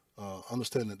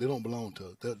 Understand that they don't belong to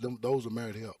us. Those are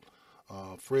Merit Health.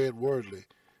 Fred Wordley,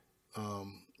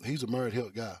 he's a Merit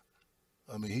Health guy.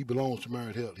 I mean, he belongs to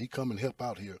Merit Health. He come and help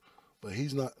out here, but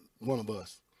he's not one of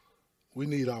us. We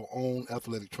need our own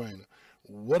athletic trainer.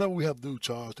 Whatever we have to do,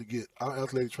 Charles, to get our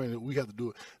athletic trainer, we have to do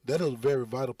it. That is a very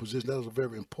vital position. That is a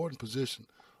very important position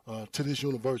to this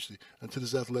university and to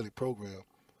this athletic program.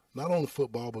 Not only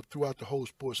football, but throughout the whole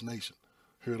sports nation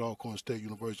here at Alcorn State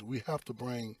University. We have to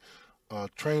bring a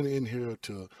trainer in here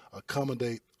to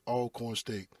accommodate Alcorn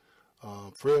State.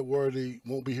 Fred Worthy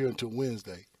won't be here until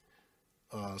Wednesday.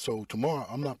 So tomorrow,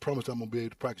 I'm not promised I'm going to be able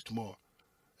to practice tomorrow.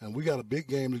 And we got a big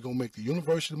game that's going to make the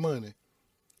university money,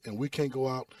 and we can't go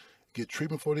out, get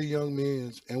treatment for the young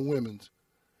men and women,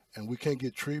 and we can't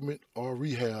get treatment or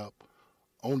rehab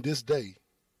on this day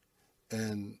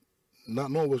and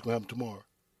not knowing what's going to happen tomorrow.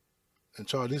 And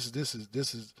Charles, this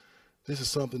is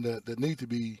something that needs to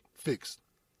be fixed.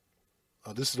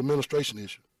 This is an administration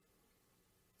issue.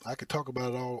 I could talk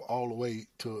about it all the way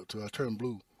to I turn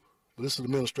blue, but this is an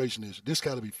administration issue. This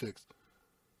got to be fixed.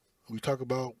 We talk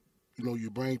about, you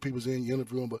bring people in, you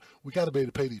interview them, but we got to be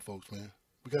able to pay these folks, man.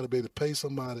 We got to be able to pay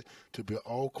somebody to be an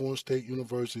Alcorn State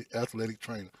University athletic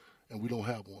trainer, and we don't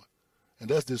have one. And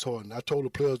that's disheartening. I told the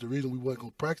players the reason we wasn't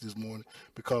going to practice this morning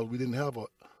because we didn't have a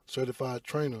certified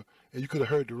trainer, and you could have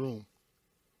heard the room.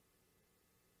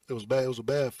 It was bad. It was a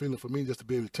bad feeling for me just to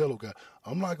be able to tell them, guys,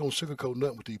 I'm not going to sugarcoat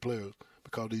nothing with these players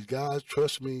because these guys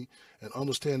trust me and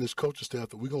understand this coaching staff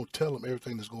that we're going to tell them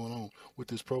everything that's going on with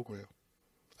this program.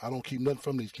 I don't keep nothing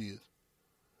from these kids.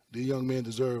 These young men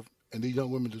deserve, and these young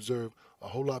women deserve a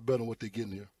whole lot better than what they're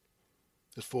getting here.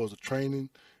 As far as the training,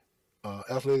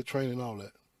 athletic training, and all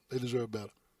that, they deserve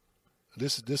better.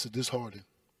 This is disheartening.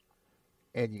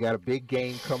 And you got a big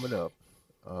game coming up,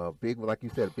 big, like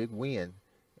you said, a big win,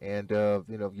 and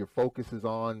your focus is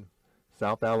on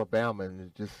South Alabama,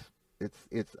 and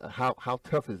it's how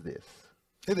tough is this?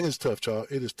 It is tough, Charles.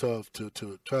 It is tough to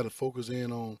try to focus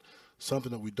in on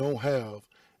something that we don't have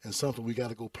and something we got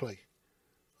to go play.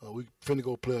 We finna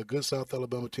go play a good South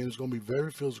Alabama team. It's going to be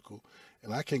very physical,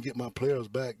 and I can't get my players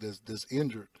back that's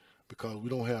injured because we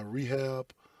don't have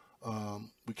rehab.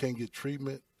 We can't get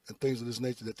treatment and things of this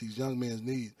nature that these young men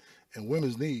need and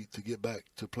women need to get back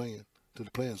to playing, to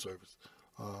the playing service.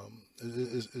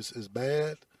 It's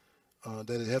bad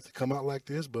that it has to come out like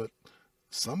this, but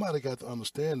somebody got to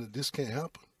understand that this can't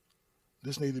happen.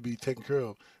 This needs to be taken care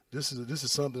of. This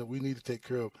is something that we need to take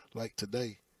care of like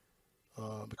today.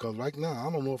 Because right now,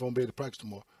 I don't know if I'm going to be able to practice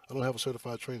tomorrow. I don't have a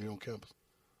certified trainer here on campus.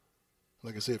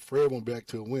 Like I said, Fred won't be back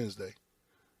till Wednesday.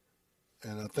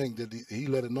 And I think that he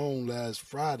let it known last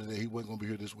Friday that he wasn't going to be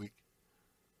here this week.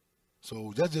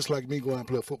 So that's just like me going out and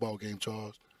play a football game,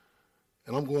 Charles.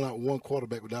 And I'm going out with one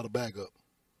quarterback without a backup.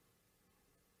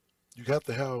 You have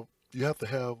to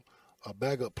have a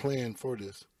backup plan for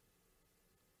this.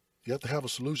 You have to have a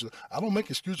solution. I don't make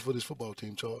excuses for this football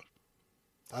team, Charles.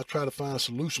 I try to find a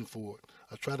solution for it.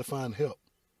 I try to find help.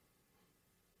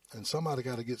 And somebody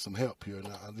got to get some help here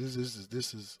now. This is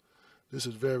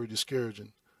very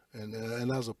discouraging.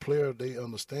 And as a player, they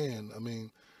understand. I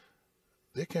mean,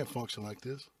 they can't function like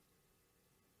this.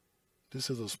 This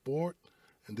is a sport,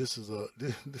 and this is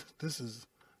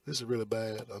really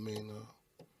bad. I mean,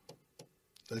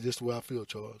 that's just the way I feel,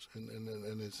 Charles. And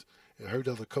it hurt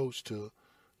as a coach to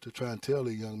try and tell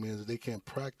the young men that they can't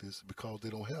practice because they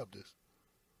don't have this.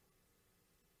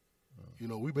 You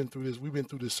know, we've been through this. We've been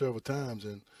through this several times,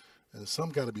 and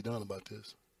something got to be done about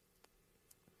this.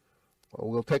 Well,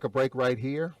 we'll take a break right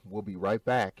here. We'll be right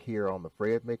back here on the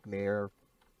Fred McNair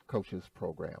Coaches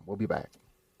Program. We'll be back.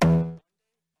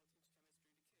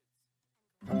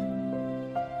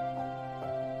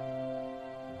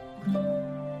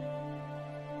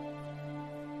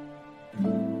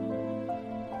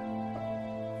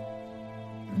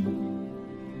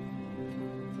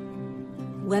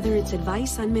 Whether it's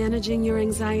advice on managing your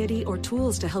anxiety or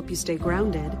tools to help you stay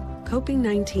grounded,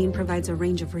 Coping-19 provides a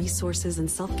range of resources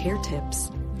and self-care tips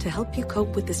to help you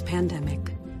cope with this pandemic.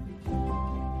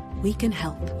 We can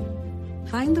help.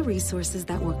 Find the resources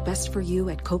that work best for you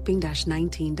at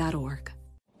coping-19.org.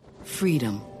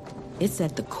 Freedom. It's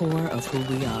at the core of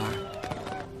who we are.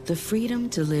 The freedom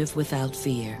to live without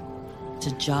fear,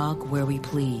 to jog where we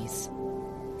please,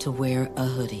 to wear a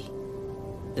hoodie.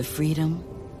 The freedom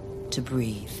to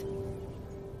breathe.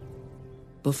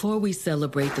 Before we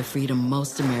celebrate the freedom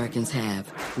most Americans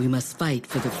have, we must fight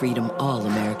for the freedom all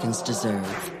Americans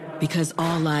deserve. Because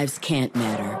all lives can't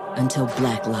matter until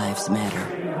Black lives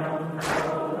matter.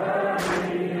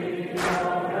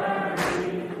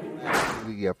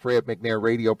 The Fred McNair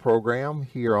radio program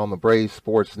here on the Braves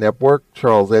Sports Network.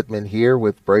 Charles Edmond here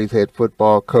with Braves head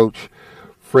football coach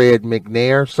Fred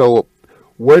McNair. So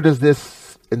where does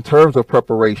this, in terms of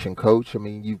preparation, Coach, I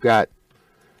mean, you got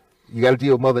to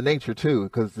deal with Mother Nature too,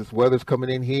 because this weather's coming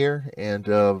in here, and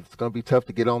it's going to be tough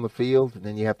to get on the field, and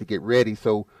then you have to get ready.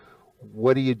 So,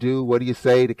 what do you do? What do you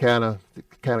say to kind of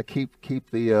keep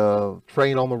the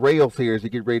train on the rails here as you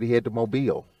get ready to head to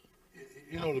Mobile?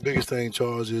 You know, the biggest thing,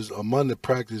 Charles, is a Monday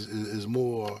practice is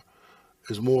more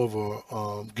of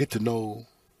a get to know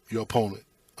your opponent.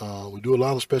 We do a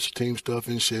lot of special team stuff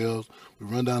in shells. We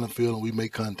run down the field and we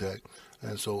make contact.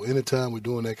 And so anytime we're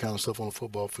doing that kind of stuff on the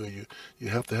football field, you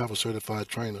have to have a certified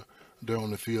trainer there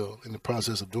on the field in the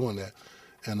process of doing that.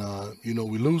 And, you know,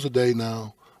 we lose a day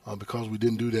now because we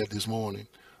didn't do that this morning.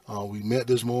 We met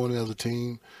this morning as a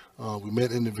team. We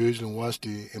met individually and watched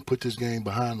and put this game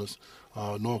behind us,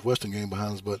 Northwestern game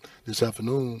behind us. But this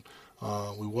afternoon,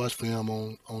 we watched film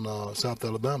on South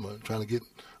Alabama, trying to get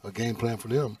a game plan for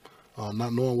them,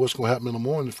 not knowing what's going to happen in the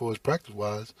morning as far as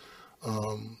practice-wise.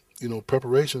 You know,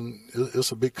 preparation,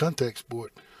 it's a big contact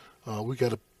sport. We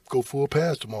got to go full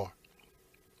pass tomorrow.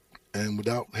 And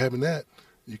without having that,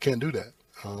 you can't do that.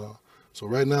 So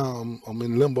right now I'm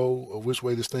in limbo of which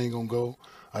way this thing going to go.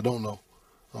 I don't know.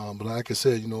 But like I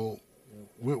said, you know,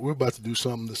 we're about to do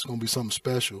something that's going to be something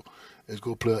special. It's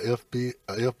going to play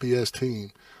a FBS team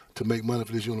to make money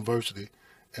for this university.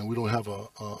 And we don't have a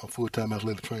full-time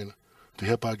athletic trainer to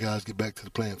help our guys get back to the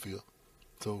playing field.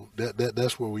 So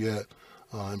that's where we at.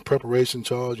 In preparation,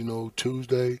 Charles, you know,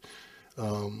 Tuesday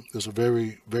is a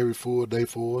very, very full day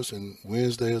for us, and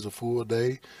Wednesday is a full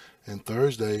day, and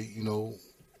Thursday, you know,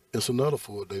 it's another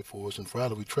full day for us, and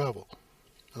Friday we travel.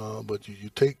 But you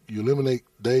eliminate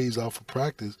days off of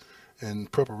practice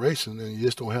and preparation, and you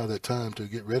just don't have that time to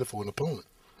get ready for an opponent.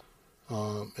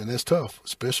 And that's tough,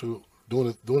 especially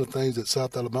doing the things that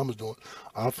South Alabama's doing.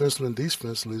 Offensively and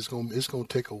defensively, it's gonna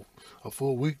take a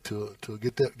full week to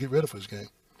get ready for this game.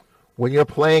 When you're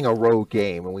playing a road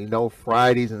game, and we know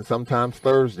Fridays and sometimes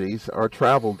Thursdays are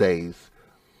travel days,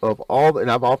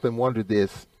 and I've often wondered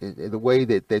this, the way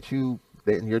that you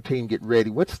and your team get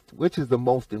ready, which is the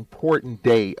most important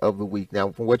day of the week?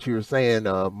 Now, from what you were saying,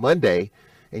 Monday,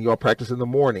 and you all practice in the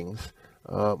mornings,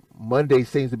 Monday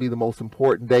seems to be the most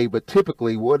important day, but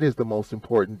typically, what is the most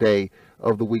important day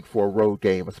of the week for a road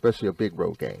game, especially a big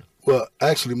road game? Well,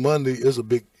 actually, Monday is a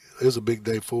big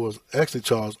day for us. Actually,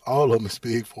 Charles, all of them is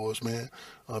big for us, man,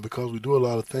 because we do a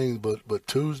lot of things. But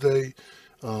Tuesday,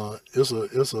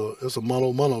 It's a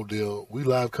mano deal. We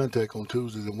live contact on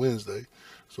Tuesdays and Wednesday,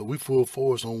 so we full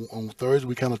force on Thursday.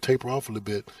 We kind of taper off a little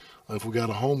bit. If we got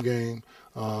a home game,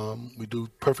 we do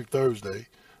Perfect Thursday,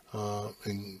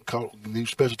 and leave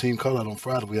special team call out on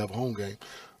Friday. We have a home game,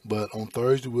 but on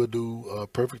Thursday we'll do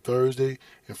Perfect Thursday,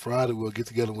 and Friday we'll get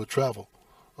together with travel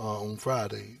on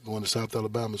Friday going to South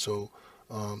Alabama. So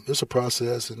it's a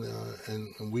process,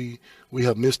 and we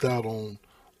have missed out on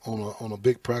a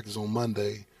big practice on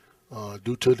Monday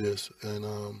due to this,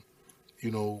 and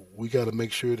we got to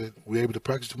make sure that we're able to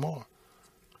practice tomorrow.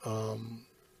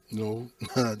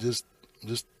 Just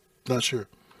not sure.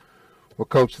 Well,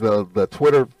 Coach, the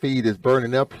Twitter feed is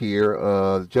burning up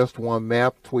here. Just one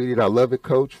map tweeted, "I love it,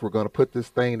 Coach. We're going to put this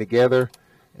thing together,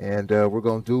 and we're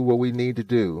going to do what we need to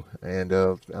do." And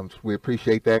we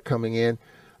appreciate that coming in.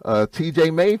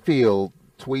 TJ Mayfield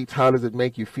tweets, "How does it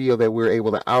make you feel that we're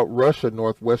able to outrush a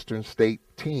Northwestern State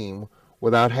team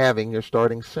without having your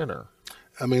starting center?"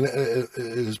 I mean, it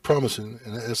is promising,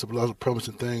 and it's a lot of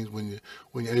promising things when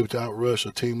you're able to outrush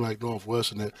a team like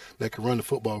Northwestern that can run the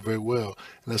football very well.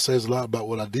 And that says a lot about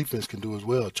what our defense can do as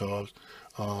well, Charles.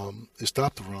 It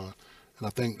stopped the run. And I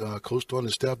think Coach Thorne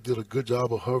and staff did a good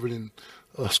job of hovering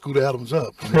Scooter Adams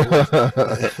up.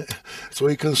 So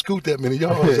he couldn't scoot that many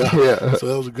yards out. Yeah. So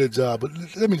that was a good job. But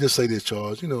let me just say this,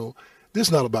 Charles. This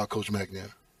is not about Coach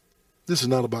McNair. This is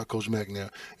not about Coach McNair.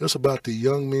 It's about the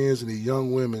young men's and the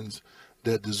young women's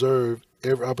that deserve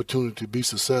every opportunity to be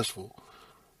successful,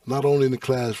 not only in the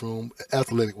classroom,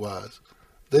 athletic-wise.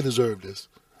 They deserve this.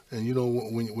 And,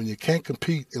 when you can't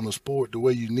compete in a sport the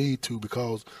way you need to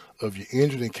because of your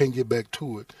injury and can't get back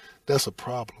to it, that's a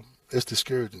problem. It's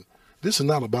discouraging. This is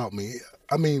not about me.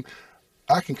 I mean,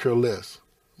 I can care less,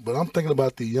 but I'm thinking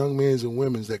about the young men and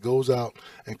women that goes out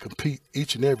and compete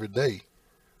each and every day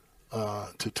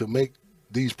to make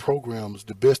these programs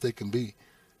the best they can be.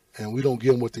 And we don't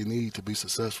give them what they need to be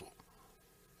successful.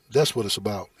 That's what it's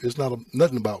about. It's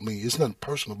nothing about me. It's nothing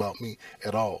personal about me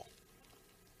at all.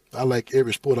 I like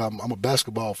every sport. I'm a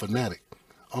basketball fanatic.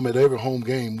 I'm at every home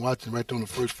game watching right there on the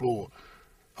first floor.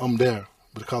 I'm there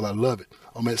because I love it.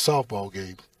 I'm at softball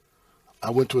games. I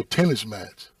went to a tennis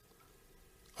match.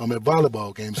 I'm at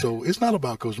volleyball games. So it's not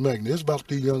about Coach McNair. It's about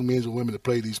the young men and women that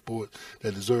play these sports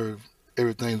that deserve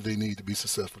everything that they need to be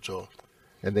successful, Charles.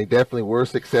 And they definitely were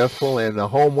successful. And the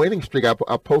home winning streak, I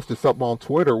posted something on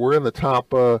Twitter. We're in the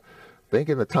top, I think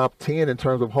in the top 10 in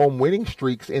terms of home winning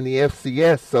streaks in the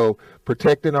FCS. So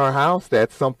protecting our house,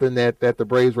 that's something that the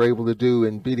Braves were able to do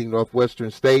in beating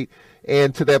Northwestern State.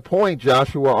 And to that point,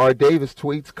 Joshua R. Davis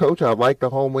tweets, "Coach, I like the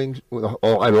home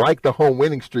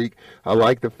winning streak. I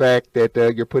like the fact that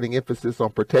you're putting emphasis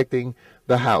on protecting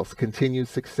the house. Continued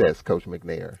success, Coach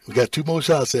McNair." We got 2 more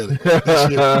shots at it this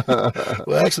year.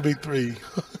 Well, actually 3.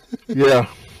 Yeah.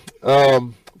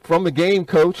 From the game,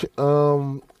 Coach,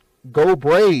 Go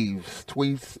Braves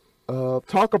tweets,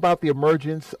 talk about the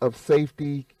emergence of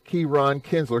safety Kieron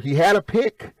Kinsler. He had a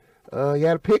pick.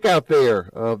 Out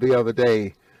there the other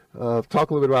day.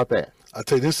 Talk a little bit about that. I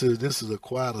tell you, this is a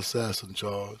quiet assassin,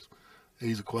 Charles.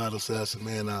 He's a quiet assassin,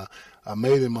 man. I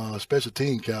made him special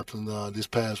team captain this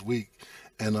past week,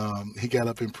 and he got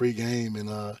up in pregame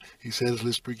and he said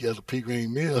let's speak as a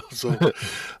pregame meal. So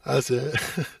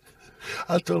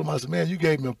I told him, I said, "Man, you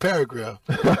gave me a paragraph."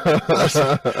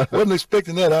 I wasn't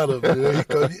expecting that out of him.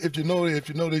 Because if you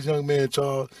know this young man,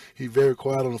 Charles, he's very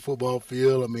quiet on the football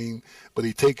field. I mean, but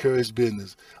he take care of his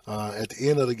business. At the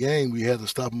end of the game, we had to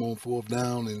stop him on 4th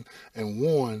down and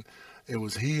Warren. It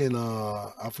was he and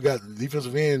I forgot, the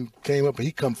defensive end came up and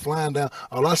he come flying down.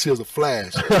 All I see is a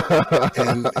flash.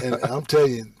 and I'm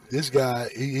telling you, this guy,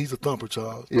 he's a thumper,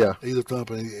 Charles. Yeah. He's a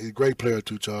thumper. He's a great player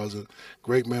too, Charles. A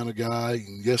great manner guy.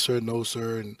 Yes, sir, no,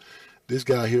 sir. And this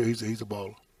guy here, he's a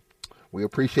baller. We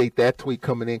appreciate that tweet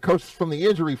coming in. Coach, from the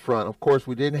injury front, of course,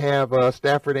 we didn't have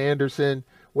Stafford Anderson.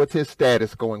 What's his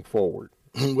status going forward?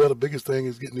 Well, the biggest thing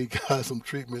is getting these guys some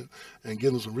treatment and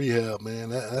getting them some rehab, man.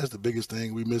 That's the biggest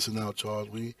thing we're missing out, Charles.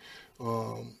 We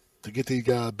to get these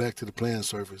guys back to the playing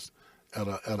surface at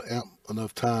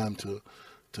enough time to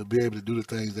be able to do the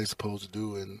things they're supposed to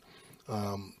do. And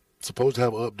supposed to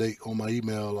have an update on my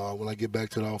email when I get back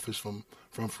to the office from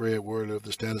Fred Werler of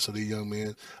the status of these young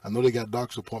men. I know they got a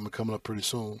doctor's appointment coming up pretty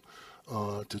soon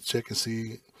to check and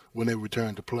see when they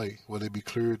return to play, whether they be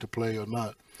cleared to play or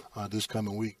not this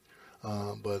coming week.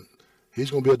 But he's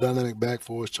going to be a dynamic back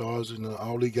for us, Charles. And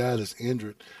all these guys that's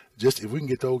injured, just if we can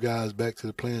get those guys back to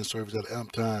the playing surface at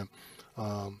amp time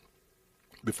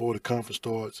before the conference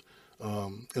starts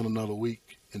in another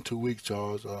week, in 2 weeks,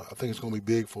 Charles, I think it's going to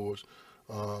be big for us.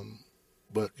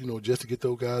 But, just to get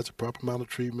those guys the proper amount of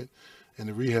treatment and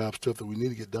the rehab stuff that we need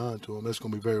to get done to him. That's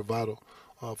going to be very vital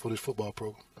for this football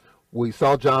program. We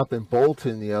saw Jonathan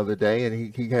Bolton the other day,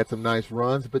 and he had some nice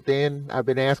runs. But then I've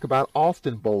been asked about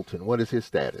Austin Bolton. What is his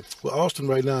status? Well, Austin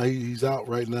right now, he's out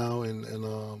right now,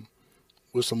 and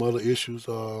with some other issues.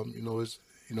 He's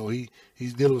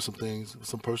dealing with some things,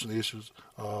 some personal issues,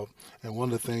 and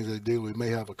one of the things that he deal with may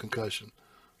have a concussion.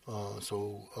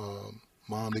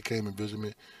 Mom, they came and visited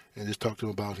me and just talked to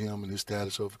him about him and his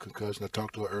status of a concussion. I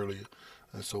talked to her earlier,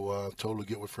 and so I told her to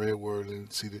get with Fred Word and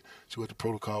see what the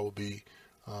protocol will be.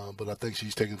 But I think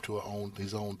she's taking him to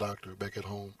his own doctor back at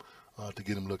home to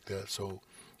get him looked at. So,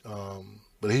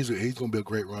 but he's going to be a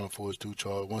great runner for us too,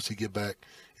 Charles. Once he get back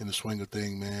in the swing of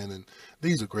thing, man. And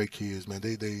these are great kids, man.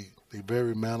 They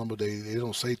very manageable. They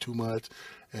don't say too much,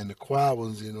 and the quiet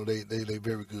ones, they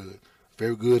very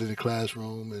good in the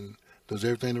classroom and does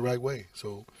everything the right way.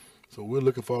 So we're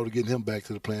looking forward to getting him back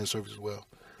to the playing surface as well.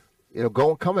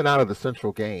 Coming out of the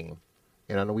Central game.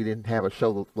 And I know we didn't have a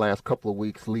show the last couple of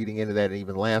weeks leading into that, and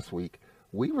even last week.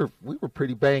 We were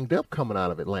pretty banged up coming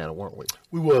out of Atlanta, weren't we?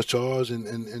 We was, Charles,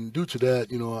 and due to that,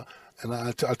 and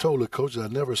I told the coaches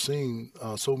I've never seen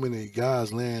so many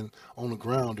guys land on the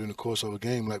ground during the course of a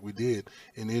game like we did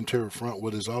in the interior front,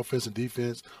 whether it's offense and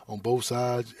defense on both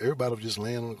sides. Everybody was just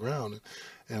laying on the ground,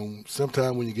 and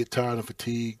sometimes when you get tired and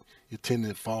fatigued, you tend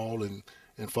to fall and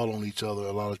fall on each other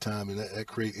a lot of time, and that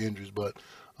creates injuries. But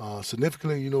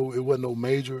significantly, it wasn't no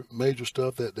major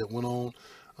stuff that went on,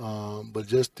 but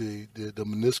just the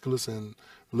meniscus and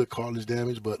lip cartilage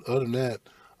damage. But other than that,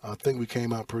 I think we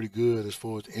came out pretty good as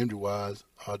far as injury-wise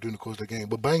during the course of the game.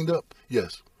 But banged up,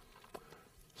 yes.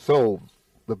 So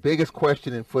the biggest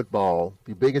question in football,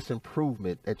 the biggest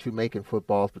improvement that you make in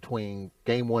football is between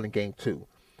Game 1 and Game 2.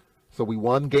 So we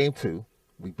won Game 2.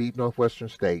 We beat Northwestern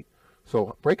State.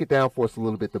 So break it down for us a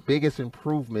little bit. The biggest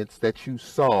improvements that you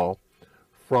saw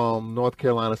from North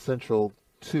Carolina Central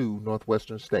to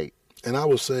Northwestern State. And I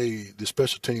would say the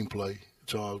special team play,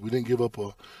 Charles. We didn't give up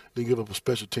a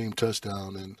special team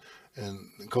touchdown,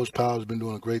 and Coach Powell's been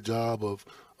doing a great job of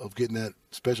getting that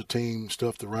special team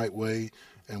stuff the right way,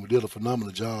 and we did a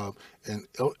phenomenal job. And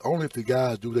only if the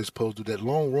guys do what they're supposed to do. That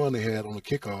long run they had on the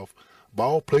kickoff,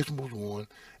 ball placement was one,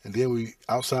 and then we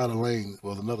outside the lane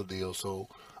was another deal. So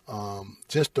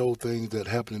just those things that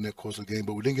happened in that course of the game,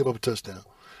 but we didn't give up a touchdown.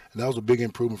 And that was a big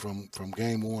improvement from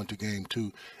Game 1 to Game 2.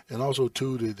 And also,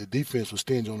 too, the defense was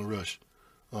stingy on the rush.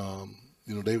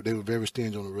 They were very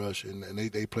stingy on the rush, and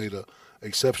they played a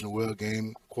exceptional well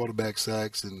game, quarterback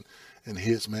sacks and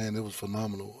hits, man. It was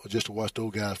phenomenal just to watch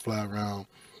those guys fly around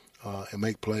and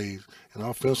make plays. And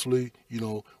offensively, we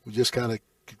just kind of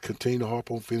continue to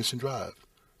harp on finishing drives.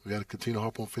 We got to continue to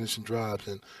harp on finishing drives,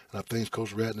 and I think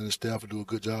Coach Ratner and his staff will do a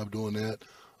good job doing that.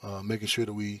 Making sure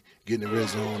that we get in the red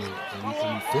zone and we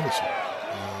finish it.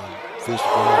 Finish the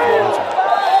drive.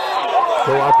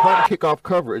 So our punt and kickoff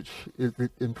coverage is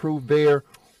improved there.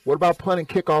 What about punt and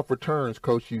kickoff returns,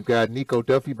 Coach? You've got Nico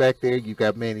Duffy back there. You've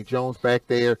got Manny Jones back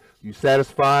there. You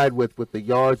satisfied with the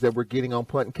yards that we're getting on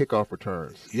punt and kickoff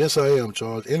returns? Yes, I am,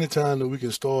 Charles. Anytime that we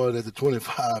can start at the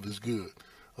 25 is good.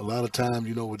 A lot of times,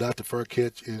 without the fair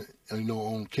catch,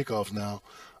 on kickoffs now,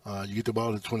 you get the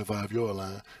ball at the 25-yard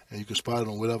line, and you can spot it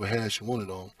on whatever hash you want it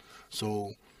on.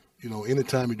 So,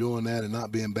 anytime you're doing that and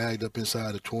not being bagged up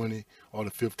inside the 20 or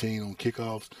the 15 on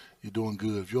kickoffs, you're doing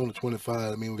good. If you're on the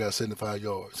 25, we got 75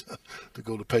 yards to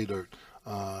go to pay dirt.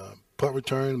 Punt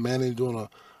return, Manning doing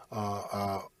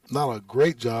not a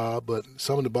great job, but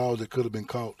some of the balls that could have been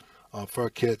caught, fair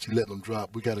catch, he let them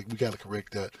drop. We got to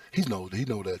correct that. He know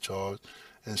that, Charles.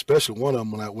 And especially one of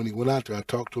them, when he went out there, I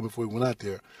talked to him before he went out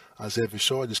there. I said, if it's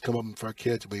short, just come up and fair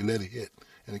catch it, but he let it hit,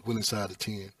 and it went inside the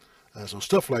 10. So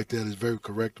stuff like that is very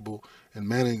correctable. And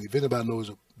Manning, if anybody knows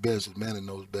best, Manning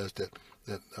knows best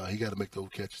that he got to make those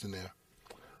catches in there.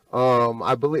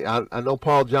 I believe I know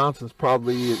Paul Johnson's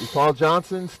probably. Is Paul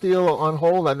Johnson still on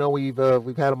hold? I know we've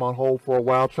had him on hold for a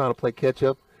while trying to play catch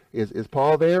up. Is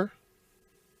Paul there?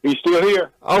 He's still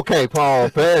here. Okay, Paul.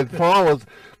 Paul was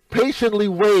patiently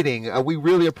waiting. We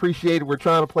really appreciate it. We're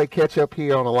trying to play catch up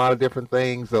here on a lot of different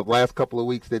things. The last couple of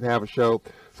weeks didn't have a show,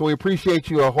 so we appreciate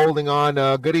you holding on.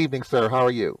 Good evening, sir. How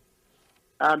are you?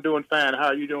 I'm doing fine. How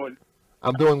are you doing?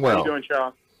 I'm doing well. How are you doing,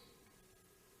 Charles?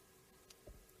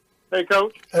 Hey,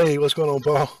 Coach. Hey, what's going on,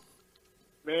 Paul?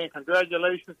 Man,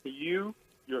 congratulations to you,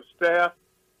 your staff,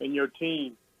 and your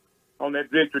team on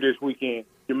that victory this weekend.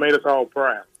 You made us all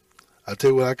proud. I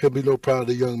tell you what, I couldn't be no proud of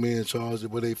the young men, Charles, the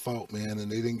way they fought, man,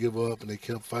 and they didn't give up and they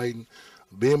kept fighting.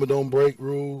 Bend but don't break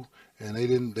rule, and they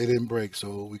didn't break.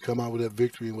 So we come out with that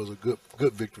victory, and it was a good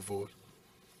victory for us.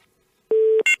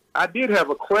 I did have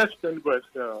a question, but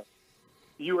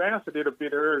you answered it a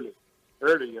bit early.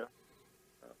 earlier.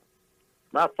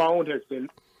 My phone has been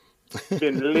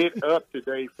lit up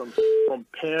today from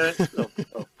parents of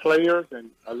players and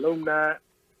alumni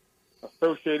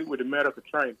associated with the medical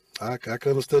training. I can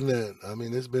understand that. I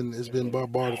mean, it's been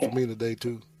barbaric for me today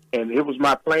too. And it was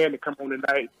my plan to come on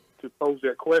tonight to pose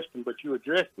that question, but you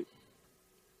addressed it.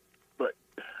 But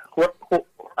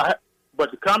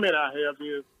but the comment I have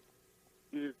is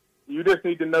you just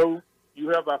need to know you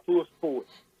have our full support.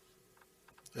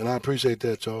 And I appreciate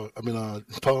that, Charles. I mean,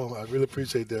 Paul, I really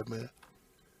appreciate that, man.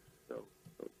 So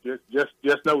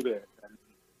just know that.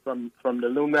 And from the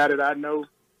alumni that I know,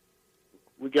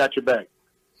 we got your back.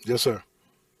 Yes, sir.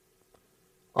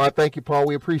 All right, thank you, Paul.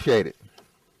 We appreciate it.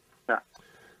 Yeah.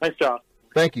 Thanks, Charles.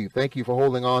 Thank you. Thank you for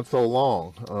holding on so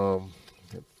long,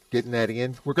 getting that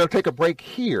in. We're going to take a break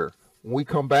here. When we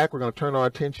come back, we're going to turn our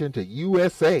attention to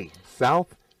USA,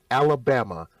 South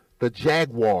Alabama, the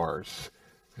Jaguars,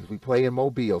 as we play in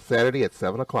Mobile Saturday at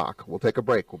 7 o'clock. We'll take a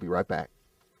break. We'll be right back.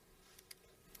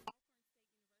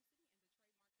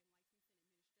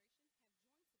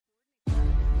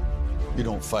 You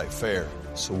don't fight fair,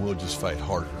 so we'll just fight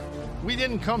harder. We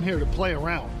didn't come here to play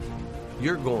around.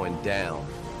 You're going down.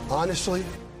 Honestly,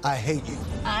 I hate you.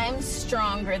 I'm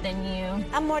stronger than you.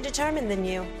 I'm more determined than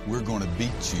you. We're going to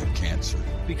beat you, cancer.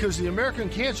 Because the American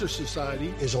Cancer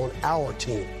Society is on our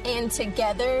team. And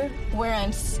together, we're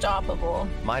unstoppable.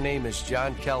 My name is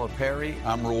John Calipari.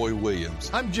 I'm Roy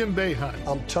Williams. I'm Jim Boeheim.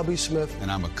 I'm Tubby Smith.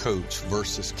 And I'm a coach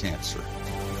versus cancer.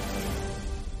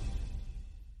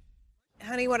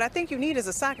 Honey, what I think you need is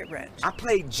a socket wrench. I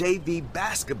played JV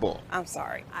basketball. I'm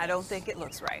sorry. I don't think it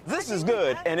looks right. This is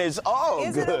good, and it's all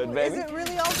good, baby. Is it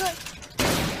really all good?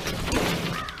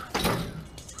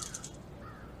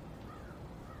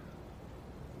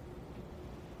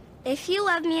 If you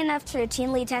love me enough to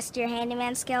routinely test your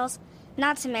handyman skills,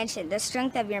 not to mention the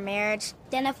strength of your marriage,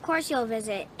 then of course you'll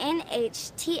visit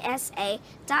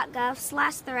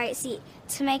nhtsa.gov/therightseat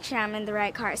to make sure I'm in the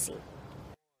right car seat.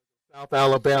 South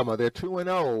Alabama, they're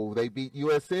 2-0. They beat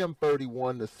USM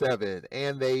 31-7,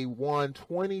 and they won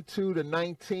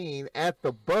 22-19 at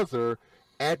the buzzer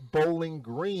at Bowling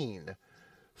Green.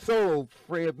 So,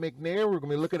 Fred McNair, we're going to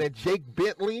be looking at Jake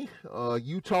Bentley,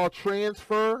 Utah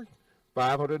transfer,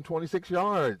 526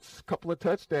 yards, a couple of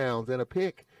touchdowns, and a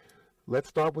pick. Let's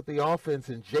start with the offense.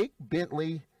 And Jake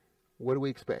Bentley, what do we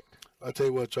expect? I tell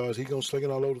you what, Charles, he's going to sling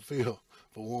it all over the field,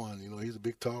 for one. You know, he's a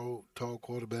big, tall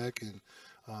quarterback, and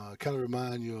kind of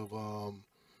remind you of the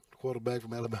quarterback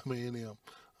from Alabama A&M.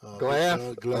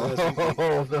 Glass? Glass.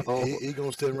 No. He going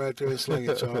to stand right there and sling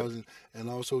it, Charles. And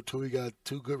also, too, he got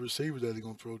two good receivers that he's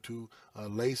going to throw to,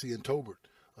 Lacey and Tolbert.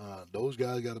 Those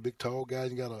guys got a big, tall guy.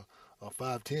 You got a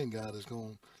 5'10" guy that's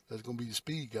going to be the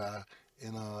speed guy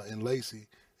in Lacey.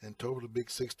 And Tolbert, a big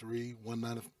 6'3",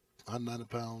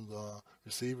 190-pound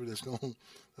receiver that's going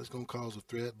to cause a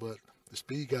threat. But the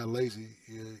speed guy, Lacey,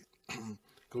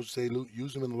 Coach say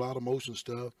use him in a lot of motion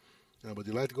stuff, but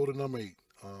they like to go to number 8.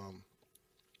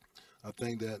 I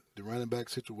think that the running back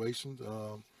situations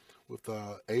with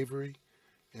Avery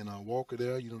and Walker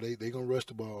there, you know, they're going to rush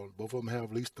the ball. Both of them have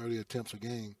at least 30 attempts a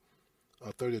game,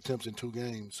 30 attempts in 2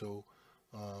 games. So,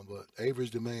 but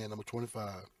Avery's the man, number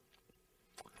 25.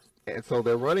 And so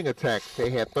their running attack,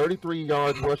 they had 33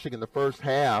 yards rushing in the first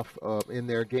half in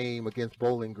their game against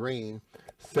Bowling Green.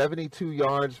 72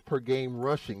 yards per game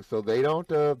rushing, so they don't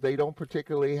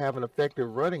particularly have an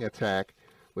effective running attack.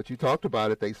 But you talked about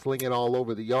it; they sling it all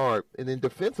over the yard. And then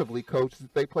defensively, Coach,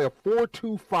 they play a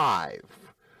 4-2-5.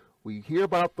 We hear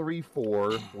about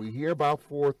 3-4. We hear about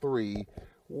 4-3.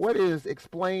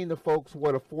 Explain to folks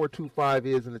what a 4-2-5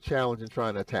 is and the challenge in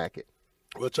trying to attack it.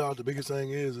 Well, Charles, the biggest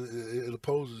thing is it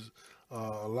opposes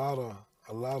a lot of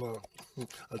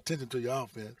attention to your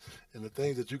offense, and the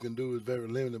things that you can do is very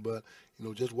limited. But you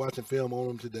know, just watching film on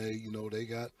them today, you know, they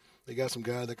got some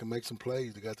guys that can make some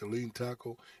plays. They got the leading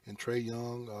tackle in Trey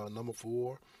Young, number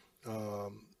 4,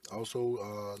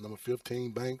 also number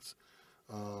 15 Banks.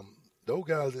 Those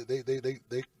guys,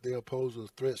 they oppose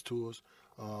threats to us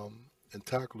and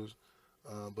tacklers.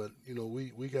 But you know,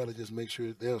 we got to just make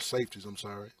sure they're safeties.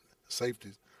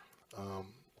 Safeties.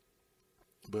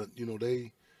 But you know,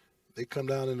 they come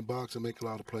down in the box and make a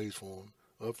lot of plays for them.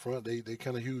 Up front, they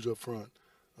kind of huge up front.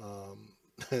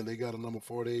 And they got a number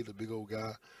 48, a big old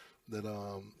guy that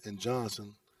and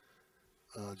Johnson,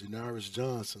 Janaris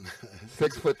Johnson,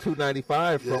 6'2",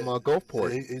 295 from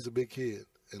Gulfport. Yeah, he's a big kid,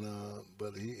 and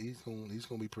but he's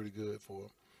gonna be pretty good for him.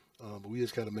 But we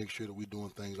just got to make sure that we're doing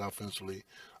things offensively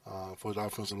for the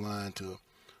offensive line to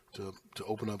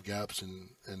open up gaps and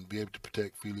be able to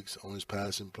protect Felix on his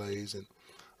passing plays and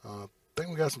think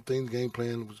we got some things. Game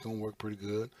plan was going to work pretty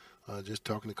good. Just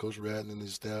talking to Coach Radden and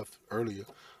his staff earlier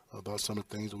about some of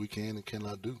the things that we can and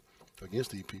cannot do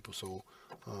against these people. So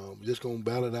we're just going to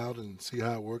battle it out and see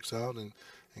how it works out and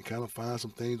kind of find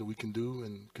some things that we can do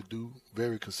and could do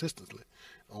very consistently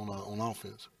on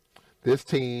offense. This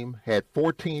team had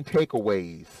 14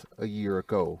 takeaways a year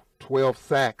ago, 12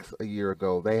 sacks a year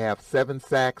ago. They have 7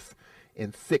 sacks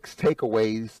and 6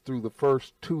 takeaways through the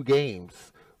first 2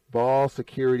 games. Ball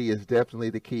security is definitely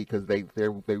the key because they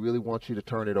really want you to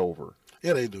turn it over.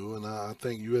 Yeah, they do, and I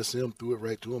think USM threw it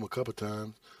right to them a couple of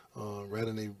times, right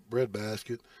in their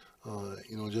breadbasket.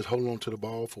 Just holding on to the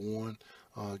ball for one.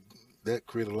 That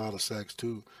created a lot of sacks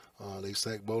too. They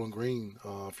sacked Bowling Green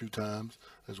a few times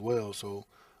as well. So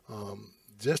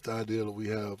just the idea that we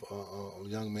have a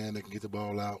young man that can get the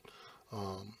ball out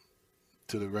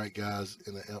to the right guys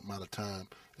in an amount of time,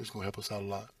 it's going to help us out a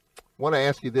lot. I want to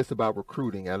ask you this about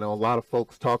recruiting. I know a lot of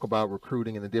folks talk about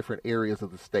recruiting in the different areas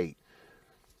of the state.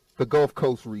 The Gulf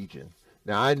Coast region.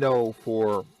 Now, I know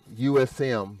for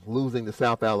USM losing to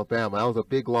South Alabama, that was a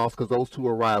big loss because those two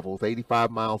are rivals, 85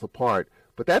 miles apart.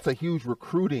 But that's a huge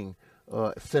recruiting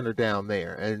center down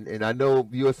there. And I know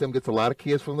USM gets a lot of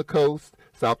kids from the coast,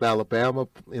 South Alabama,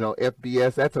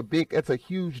 FBS. That's a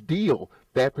huge deal,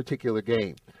 that particular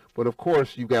game. But, of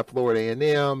course, you've got Florida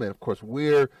A&M, and, of course, we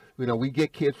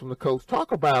get kids from the coast.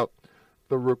 Talk about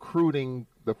the recruiting,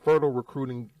 the fertile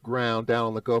recruiting ground down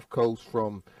on the Gulf Coast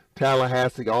from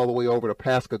Tallahassee all the way over to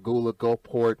Pascagoula,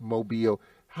 Gulfport, Mobile.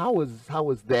 How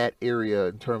is that area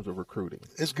in terms of recruiting?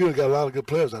 It's good. Got a lot of good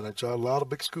players down there, Charles. A lot of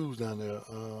big schools down there.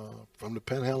 From the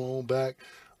Panhandle on back,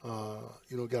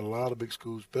 got a lot of big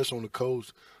schools, especially on the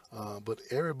coast. But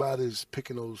everybody's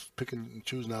picking and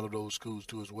choosing out of those schools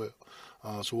too as well.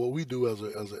 So what we do as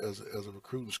a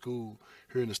recruiting school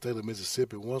here in the state of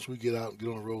Mississippi, once we get out and get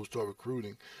on the road and start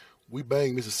recruiting, we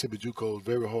bang Mississippi JUCOs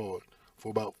very hard for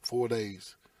about 4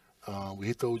 days. We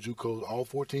hit those JUCOs, all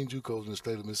 14 JUCOs in the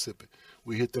state of Mississippi.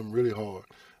 We hit them really hard.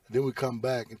 And then we come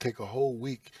back and take a whole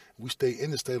week. We stay in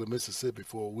the state of Mississippi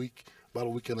for a week, about a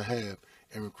week and a half,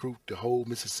 and recruit the whole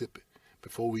Mississippi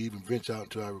before we even venture out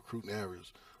into our recruiting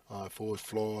areas. For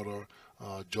Florida,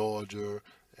 Georgia,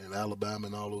 and Alabama,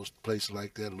 and all those places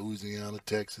like that, Louisiana,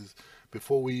 Texas.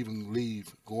 Before we even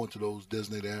leave, going to those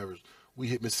designated areas, we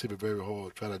hit Mississippi very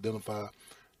hard, try to identify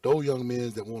those young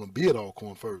men that want to be at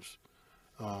Alcorn first,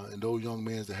 and those young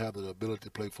men that have the ability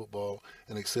to play football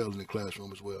and excel in the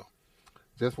classroom as well.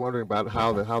 Just wondering about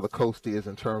how the coast is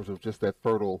in terms of just that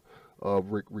fertile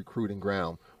recruiting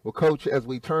ground. Well, Coach, as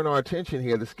we turn our attention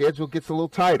here, the schedule gets a little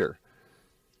tighter.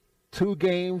 2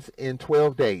 games in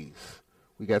 12 days.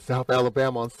 We got South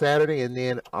Alabama on Saturday, and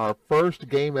then our first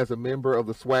game as a member of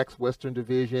the SWAC's Western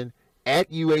Division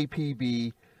at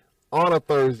UAPB on a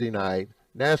Thursday night,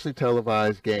 nationally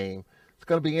televised game. It's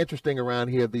going to be interesting around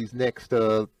here these next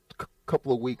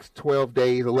couple of weeks, 12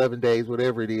 days, 11 days,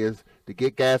 whatever it is, to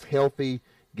get guys healthy,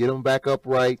 get them back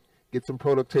upright, get some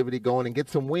productivity going, and get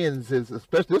some wins.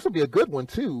 Especially this will be a good one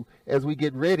too as we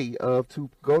get ready to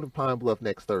go to Pine Bluff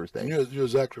next Thursday. You're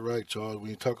exactly right, Charles. When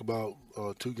you talk about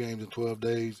 2 games in 12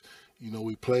 days,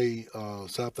 we play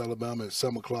South Alabama at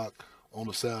 7 o'clock on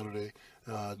a Saturday.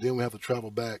 Then we have to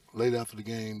travel back late after the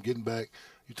game, getting back.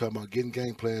 You're talking about getting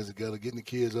game plans together, getting the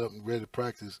kids up and ready to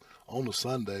practice on a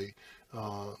Sunday,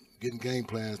 getting game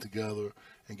plans together,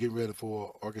 and getting ready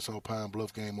for Arkansas Pine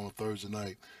Bluff game on a Thursday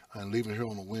night and leaving here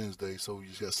on a Wednesday. So you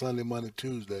got Sunday, Monday,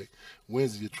 Tuesday.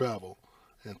 Wednesday you travel,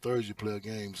 and Thursday you play a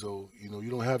game. So, you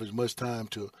don't have as much time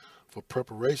for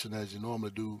preparation as you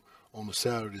normally do on the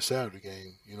Saturday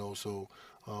game. So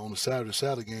on the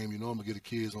Saturday game, you normally get the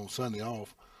kids on Sunday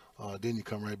off. Then you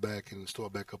come right back and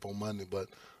start back up on Monday. But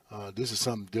this is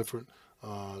something different.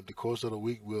 The course of the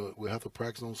week, we'll have to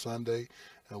practice on Sunday,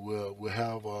 and we'll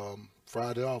have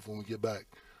Friday off when we get back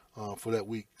for that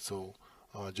week. So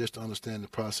just to understand the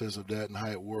process of that and how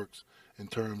it works in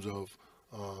terms of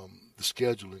the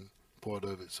scheduling part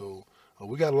of it. So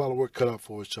we got a lot of work cut out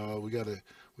for us, Charles. We got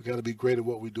to be great at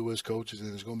what we do as coaches,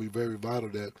 and it's going to be very vital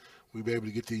that we be able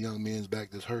to get the young men back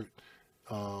that's hurt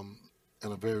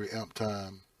in a very amped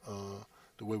time,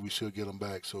 the way we should get them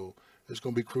back. So it's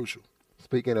going to be crucial.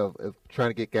 Speaking of trying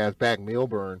to get guys back,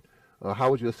 Milburn,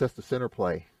 how would you assess the center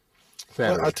play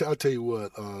Saturday? I'll tell you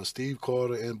what, Steve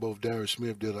Carter and both Darius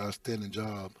Smith did an outstanding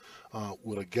job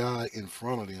with a guy in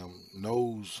front of them,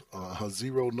 a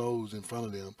zero nose in front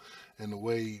of them, and the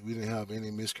way we didn't have any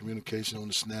miscommunication on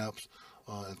the snaps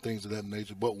and things of that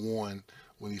nature, but one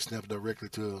when he snapped directly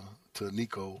to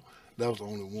Nico. That was the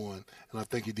only one. And I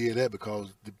think he did that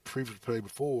because the previous play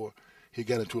before, he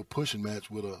got into a pushing match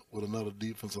with another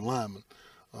defensive lineman,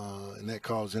 and that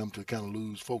caused him to kind of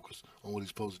lose focus on what he's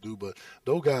supposed to do. But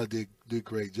those guys did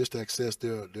great just to access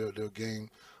their game,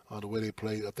 the way they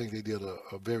played. I think they did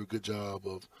a very good job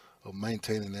of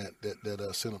maintaining that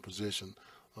center position.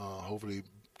 Hopefully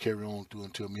carry on through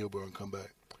until Milburn come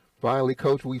back. Finally,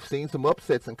 Coach, we've seen some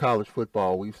upsets in college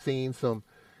football. We've seen some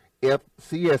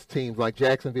FCS teams like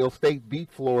Jacksonville State beat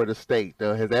Florida State.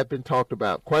 Has that been talked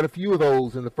about? Quite a few of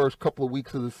those in the first couple of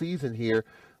weeks of the season here.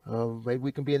 Maybe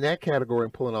we can be in that category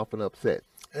and pulling off an upset.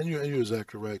 And you're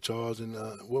exactly right, Charles. And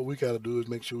what we got to do is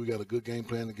make sure we got a good game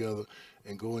plan together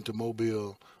and go into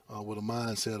Mobile with a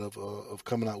mindset of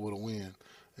coming out with a win.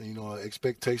 And,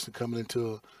 expectation coming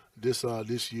into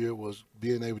this year was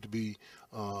being able to be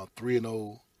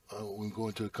 3-0 when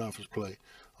going to the conference play.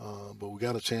 But we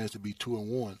got a chance to be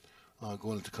 2-1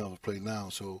 going into conference play now.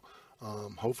 So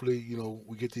hopefully,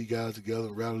 we get these guys together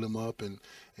and rattle them up and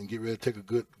get ready to take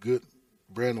a good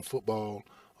brand of football,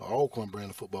 Alcorn brand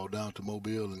of football, down to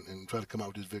Mobile and try to come out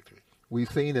with this victory. We've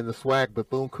seen in the SWAC,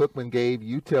 Bethune-Cookman gave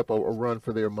UTEP a run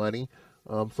for their money.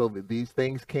 So these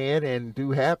things can and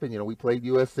do happen. We played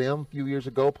USM a few years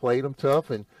ago, played them tough,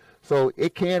 and so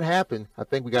it can happen. I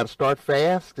think we got to start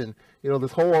fast, and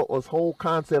this whole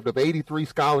concept of 83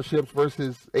 scholarships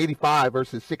versus 85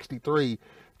 versus 63.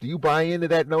 Do you buy into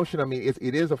that notion? I mean,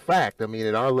 it is a fact. I mean,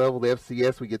 at our level, the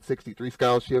FCS, we get 63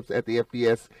 scholarships. At the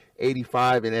FBS,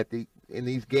 85, and in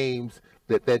these games,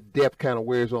 that depth kind of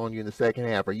wears on you in the second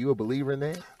half. Are you a believer in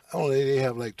that? They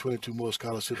have like 22 more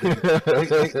scholarships.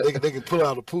 They can pull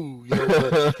out a pool,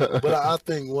 But I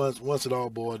think once it all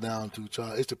boils down to,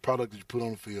 Charles, it's the product that you put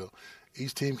on the field.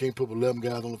 Each team can't put 11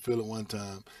 guys on the field at one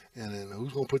time, and then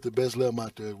who's going to put the best 11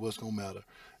 out there is what's going to matter.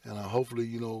 And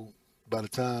hopefully, by the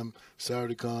time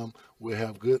Saturday comes, we'll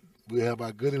have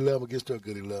our good 11 against their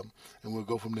good 11, and we'll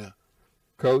go from there.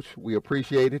 Coach, we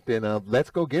appreciate it, and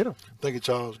let's go get them. Thank you,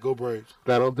 Charles. Go Braves.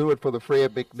 That'll do it for the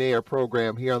Fred McNair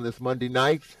program here on this Monday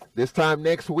night. This time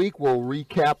next week, we'll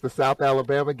recap the South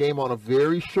Alabama game on a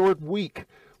very short week.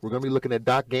 We're going to be looking at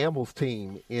Doc Gamble's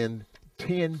team in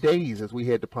 10 days as we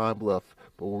head to Pine Bluff.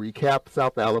 But we'll recap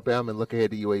South Alabama and look ahead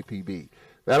to UAPB.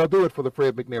 That'll do it for the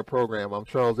Fred McNair program. I'm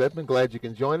Charles Edmond. Glad you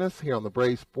can join us here on the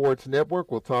Braves Sports Network.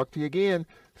 We'll talk to you again,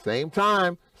 same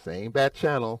time, same bat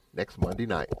channel, next Monday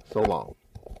night. So long.